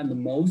prop on the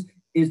most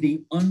is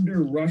the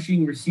under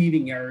rushing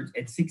receiving yards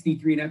at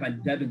 63.5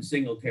 on Devin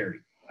Singletary.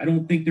 I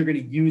don't think they're going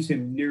to use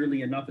him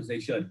nearly enough as they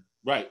should.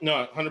 Right.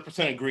 No,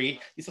 100% agree.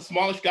 He's a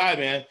smallish guy,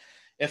 man.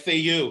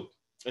 FAU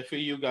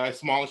guy,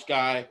 smallish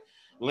guy,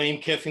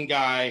 Lane Kiffin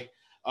guy.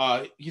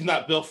 He's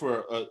not built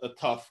for a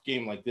tough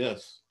game like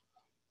this.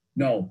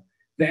 No.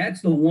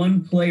 That's the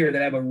one player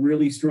that I have a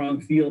really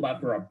strong feel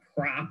about for a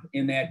prop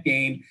in that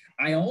game.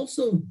 I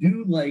also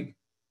do like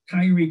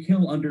Tyreek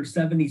Hill under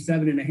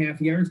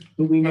 77.5 yards,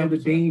 but we know 100%. The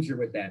danger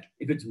with that.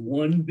 If it's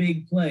one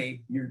big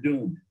play, you're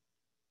doomed.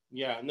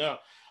 Yeah, no.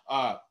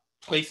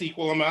 Place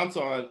equal amounts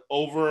on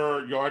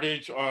over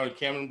yardage on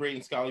Cameron Brate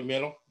and Scotty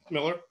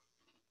Miller.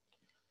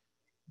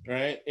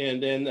 Right?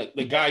 And then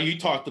the guy you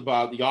talked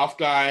about, the off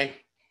guy,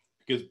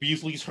 because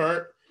Beasley's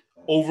hurt,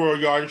 over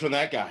yardage on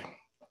that guy.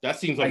 That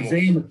seems like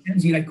Isaiah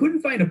McKenzie, and I couldn't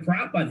find a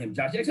prop on him,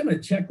 Josh. Actually, I'm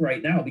going to check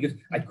right now because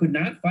I could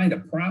not find a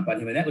prop on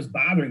him, and that was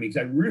bothering me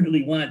because I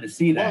really wanted to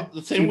see that.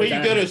 Well, the same way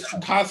you go to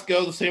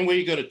Costco, the same way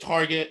you go to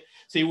Target,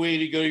 same way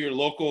you go to your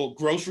local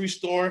grocery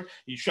store,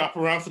 you shop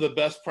around for the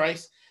best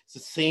price. It's the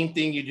same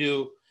thing you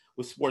do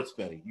with sports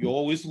betting. You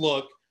always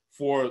look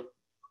for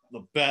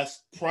the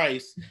best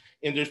price,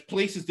 and there's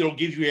places that'll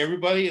give you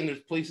everybody, and there's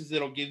places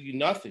that'll give you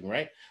nothing,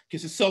 right?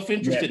 Because it's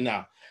self-interested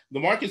now. The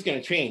market's going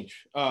to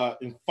change.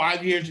 In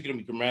 5 years, it's going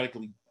to be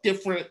dramatically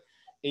different,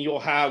 and you'll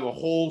have a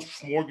whole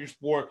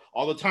smorgasbord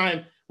all the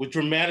time with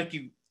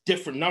dramatically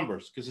different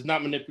numbers because it's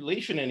not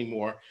manipulation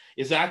anymore.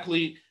 It's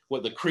actually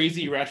what the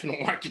crazy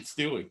irrational market's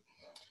doing,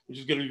 which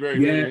is going to be very,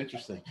 very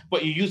interesting.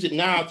 But you use it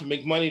now to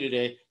make money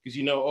today because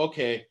you know,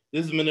 okay,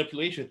 this is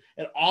manipulation.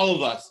 And all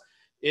of us,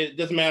 it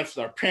doesn't matter if it's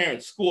our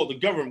parents, school, the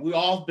government, we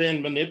all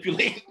been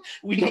manipulated.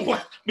 We know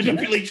what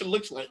manipulation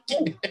looks like.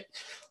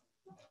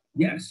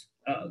 Yes.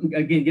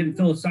 Again, getting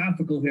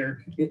philosophical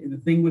here,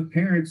 the thing with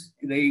parents,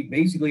 they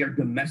basically are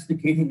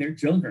domesticating their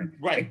children.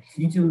 Right.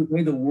 Teach them the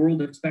way the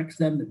world expects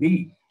them to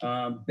be.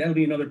 That'll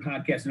be another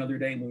podcast another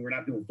day when we're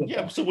not doing football.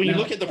 Yeah, so when you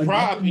look at the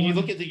prop and you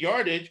look at the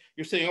yardage,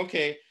 you're saying,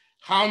 okay,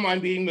 how am I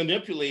being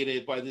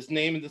manipulated by this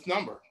name and this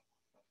number?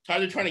 How are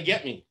they trying to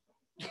get me?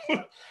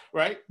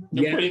 Right?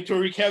 They're putting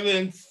Tyreek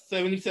Hill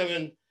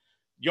 77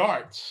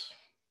 yards.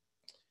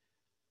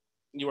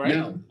 You're right.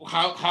 Now,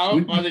 how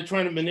are they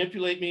trying to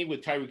manipulate me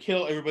with Tyreek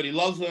Hill? Everybody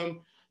loves him.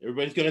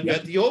 Everybody's going to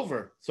bet the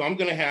over. So I'm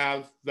going to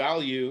have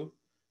value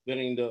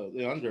betting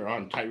the under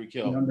on Tyreek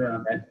Hill.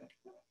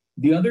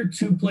 The other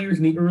two players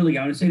in the early,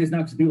 I want to say this now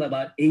because people have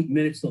about 8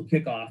 minutes till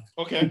kickoff.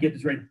 Okay. To get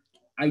this ready.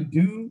 I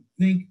do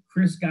think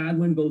Chris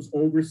Godwin goes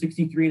over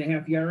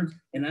 63.5 yards,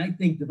 and I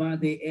think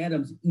Davante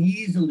Adams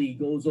easily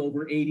goes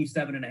over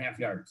 87.5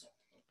 yards.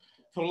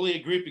 Totally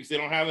agree because they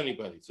don't have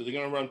anybody. So they're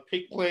going to run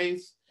pick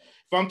plays.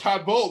 If I'm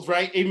Todd Bowles,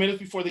 right, 8 minutes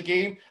before the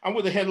game, I'm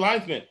with the head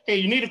linesman. Hey,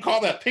 you need to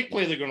call that pick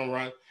play they're going to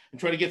run and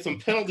try to get some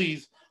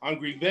penalties on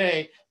Green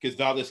Bay because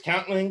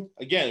Valdez-Scantling,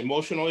 again,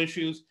 emotional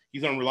issues.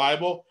 He's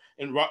unreliable.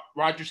 And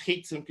Rodgers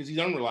hates him because he's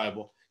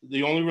unreliable.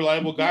 The only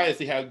reliable guy is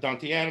they have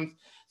Davante Adams.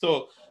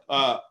 So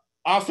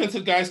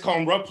offensive guys call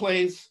him rub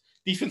plays.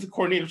 Defensive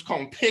coordinators call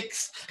him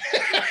picks.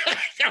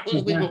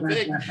 You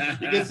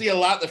can see a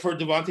lot for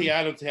Davante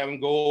Adams to have him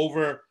go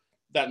over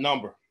that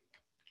number.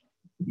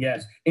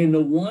 Yes. And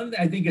the one that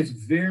I think is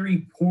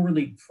very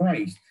poorly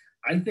priced,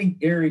 I think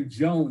Aaron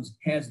Jones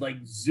has like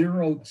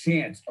zero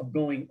chance of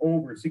going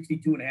over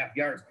 62.5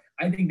 yards.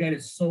 I think that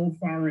is so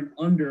far and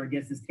under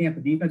against this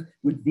Tampa defense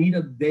with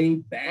Vita Vea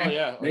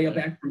back.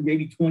 Back for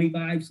maybe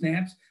 25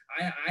 snaps.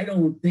 I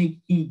don't think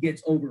he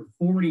gets over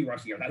 40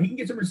 rushing yards. Now, he can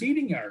get some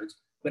receiving yards,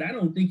 but I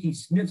don't think he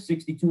sniffs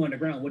 62 on the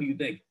ground. What do you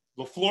think?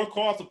 LaFleur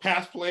calls a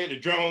pass play to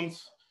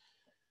Jones.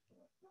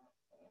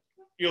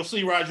 You'll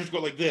see Rodgers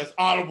go like this,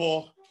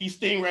 audible. He's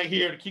staying right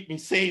here to keep me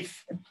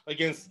safe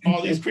against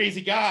all these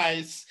crazy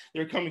guys.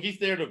 They're coming. He's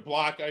there to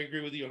block. I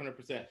agree with you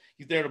 100%.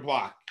 He's there to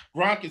block.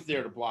 Gronk is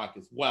there to block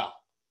as well.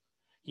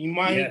 He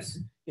might,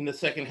 in the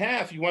second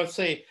half, you want to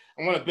say,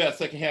 I want to bet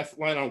second half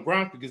line on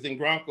Gronk because then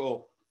Gronk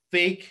will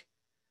fake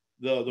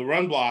the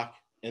run block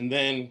and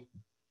then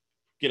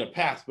get a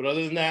pass. But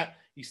other than that,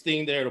 he's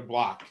staying there to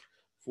block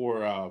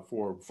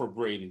for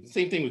Brady. The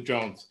same thing with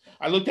Jones.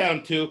 I looked at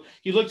him too.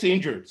 He looks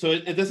injured. So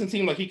it doesn't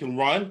seem like he can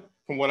run.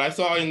 From what I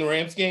saw in the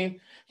Rams game,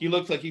 he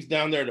looks like he's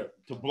down there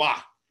to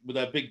block with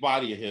that big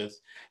body of his.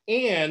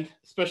 And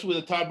especially with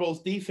the Todd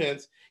Bowles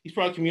defense, he's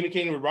probably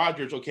communicating with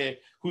Rodgers, okay,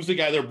 who's the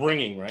guy they're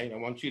bringing, right? I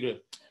want you to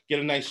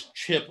get a nice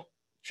chip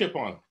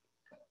on him.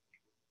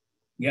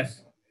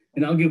 Yes.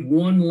 And I'll give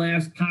one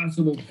last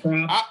possible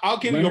prop. I'll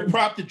give you a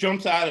prop that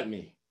jumps out at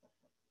me.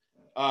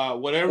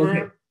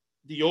 Whatever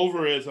the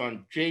over is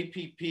on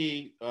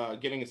JPP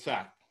getting a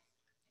sack.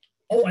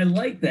 Oh, I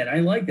like that.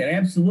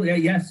 Absolutely.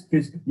 Yes,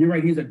 because you're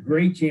right. He has a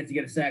great chance to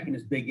get a sack in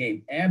this big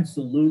game.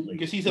 Absolutely.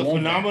 Because he's a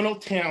phenomenal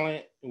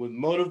talent with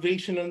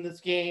motivation in this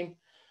game.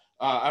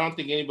 I don't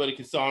think anybody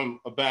can saw him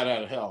a bat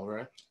out of hell,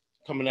 right?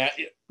 Coming at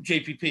you,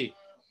 JPP.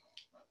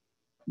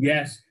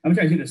 Yes. I'm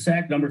trying to see the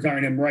sack numbers are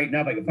in him right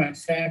now. If I can find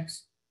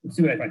sacks Let's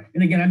see what I find.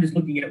 And again, I'm just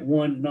looking at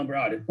one number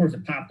out. Of course,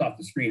 it popped off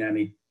the screen on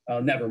me.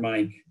 Never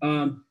mind.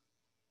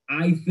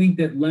 I think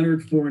that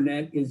Leonard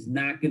Fournette is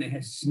not going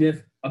to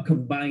sniff a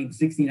combined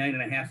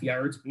 69.5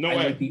 yards. No I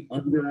way. like the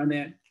under on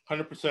that.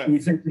 100%. You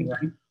think,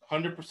 right?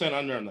 100%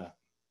 under on that.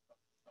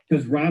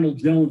 Because Ronald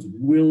Jones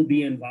will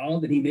be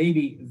involved, and he may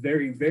be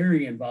very,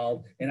 very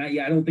involved. And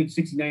I don't think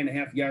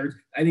 69.5 yards.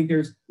 I think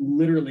there's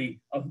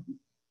literally a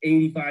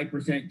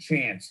 85%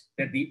 chance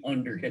that the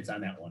under hits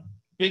on that one.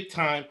 Big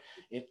time.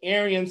 And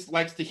Arians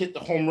likes to hit the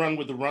home run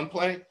with the run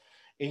play. And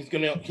he's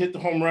going to hit the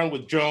home run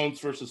with Jones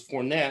versus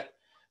Fournette.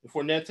 And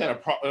Fournette's had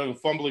a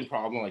fumbling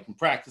problem, like in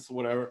practice or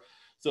whatever.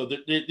 So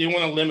they want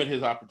to limit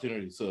his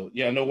opportunity. So,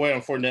 yeah, no way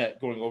on Fournette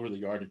going over the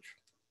yardage.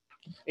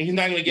 And he's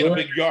not going to get a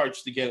big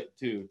yards to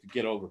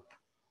get over.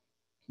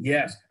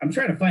 Yes. I'm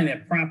trying to find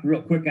that prop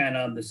real quick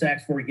on the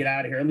sacks before we get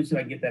out of here. Let me see if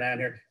I can get that on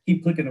here.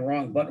 Keep clicking the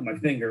wrong button with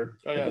my finger.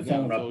 Oh, yeah, the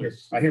phone no, up here.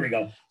 All right, here we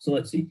go. So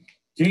let's see.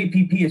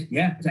 JPP is,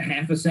 it's a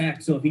half a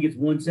sack. So if he gets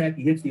one sack,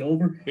 he hits the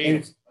over. Bam. And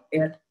it's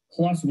at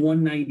plus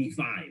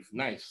 195.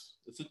 Nice.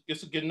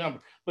 It's a good number.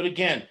 But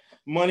again,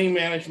 money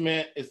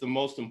management is the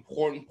most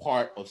important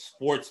part of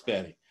sports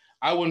betting.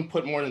 I wouldn't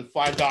put more than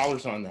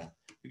 $5 on that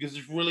because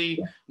there's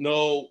really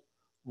no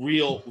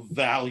real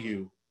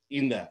value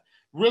in that.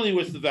 Really,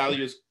 what's the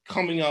value is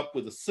coming up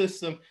with a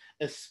system,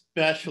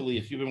 especially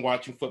if you've been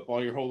watching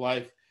football your whole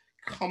life.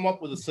 Come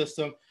up with a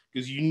system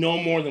because you know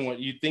more than what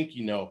you think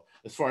you know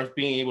as far as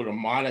being able to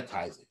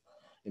monetize it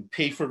and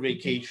pay for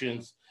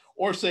vacations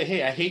or say,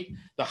 hey, I hate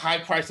the high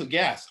price of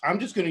gas. I'm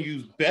just going to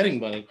use betting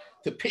money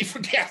to pay for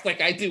gas like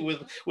I do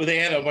with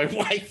Anna, my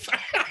wife.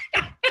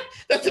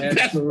 That's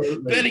the Absolutely.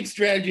 best betting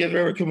strategy I've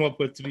ever come up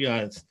with, to be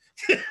honest.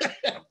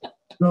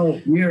 So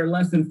we are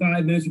less than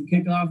 5 minutes from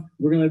kickoff.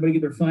 We're going to let everybody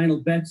get their final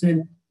bets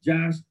in.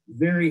 Josh,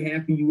 very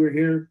happy you were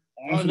here.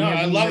 Awesome. Oh, no,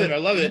 I love it. I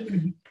love it.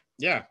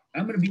 Yeah.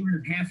 I'm going to be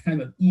here at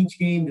halftime of each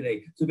game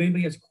today. So if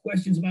anybody has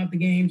questions about the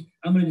games,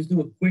 I'm going to just do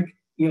a quick,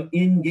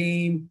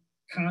 in-game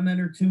comment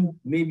or two.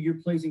 Maybe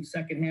you're placing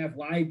second half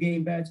live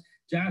game bets.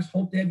 Josh,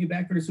 hope to have you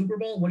back for the Super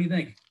Bowl. What do you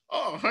think?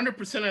 Oh,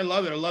 100%. I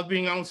love it. I love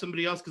being on with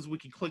somebody else because we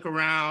can click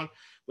around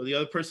where the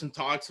other person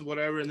talks or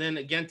whatever. And then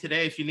again,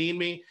 today, if you need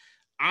me,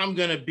 I'm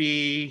going to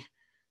be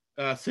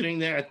sitting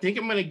there. I think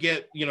I'm going to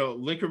get,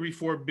 liquor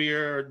before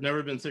beer,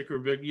 never been sicker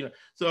of beer,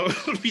 so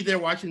I'll be there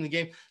watching the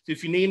game. So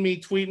if you need me,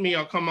 tweet me,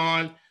 I'll come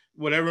on.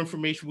 Whatever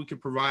information we can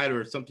provide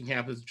or if something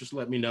happens, just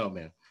let me know,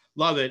 man.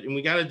 Love it. And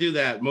we got to do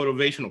that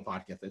motivational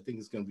podcast. I think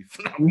it's going to be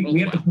phenomenal.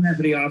 We have to plan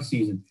for the off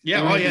season.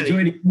 Yeah. All right,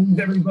 enjoy the games,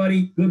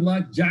 everybody. Good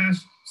luck. Josh,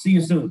 see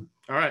you soon.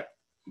 All right.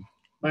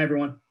 Bye,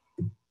 everyone.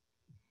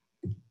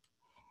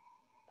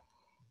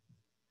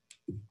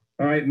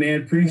 All right,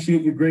 man.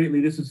 Appreciate you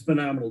greatly. This is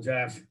phenomenal,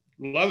 Josh.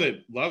 Love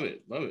it. Love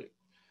it. Love it.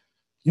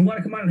 You want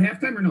to come on at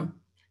halftime or no?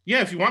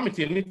 Yeah, if you want me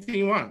to. Anything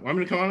you want. Want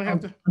me to come on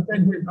at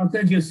halftime? I'll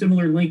send you a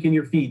similar link in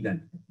your feed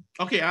then.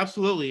 Okay,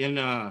 absolutely. And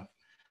I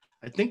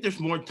think there's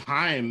more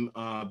time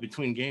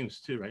between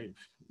games too, right? If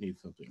you need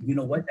something. You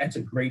know what? That's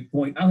a great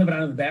point. I'll have it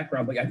on in the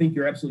background, but I think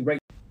you're absolutely right.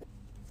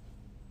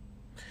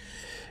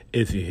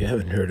 If you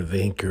haven't heard of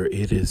Anchor,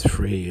 it is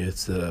free.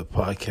 It's a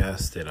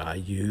podcast that I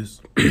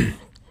use.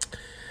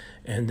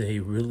 And they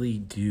really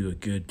do a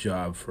good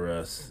job for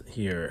us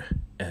here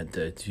at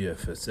the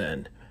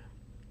GFSN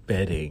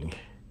Betting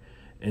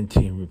and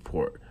Team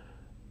Report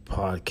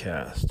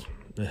podcast.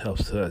 It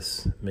helps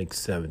us make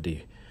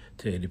 70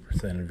 to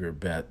 80% of your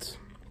bets.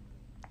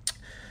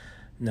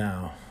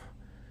 Now,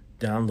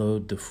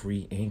 download the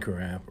free Anchor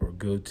app or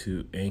go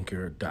to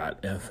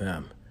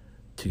anchor.fm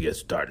to get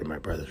started, my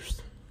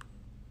brothers.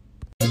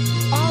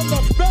 I'm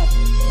the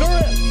best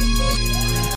there is.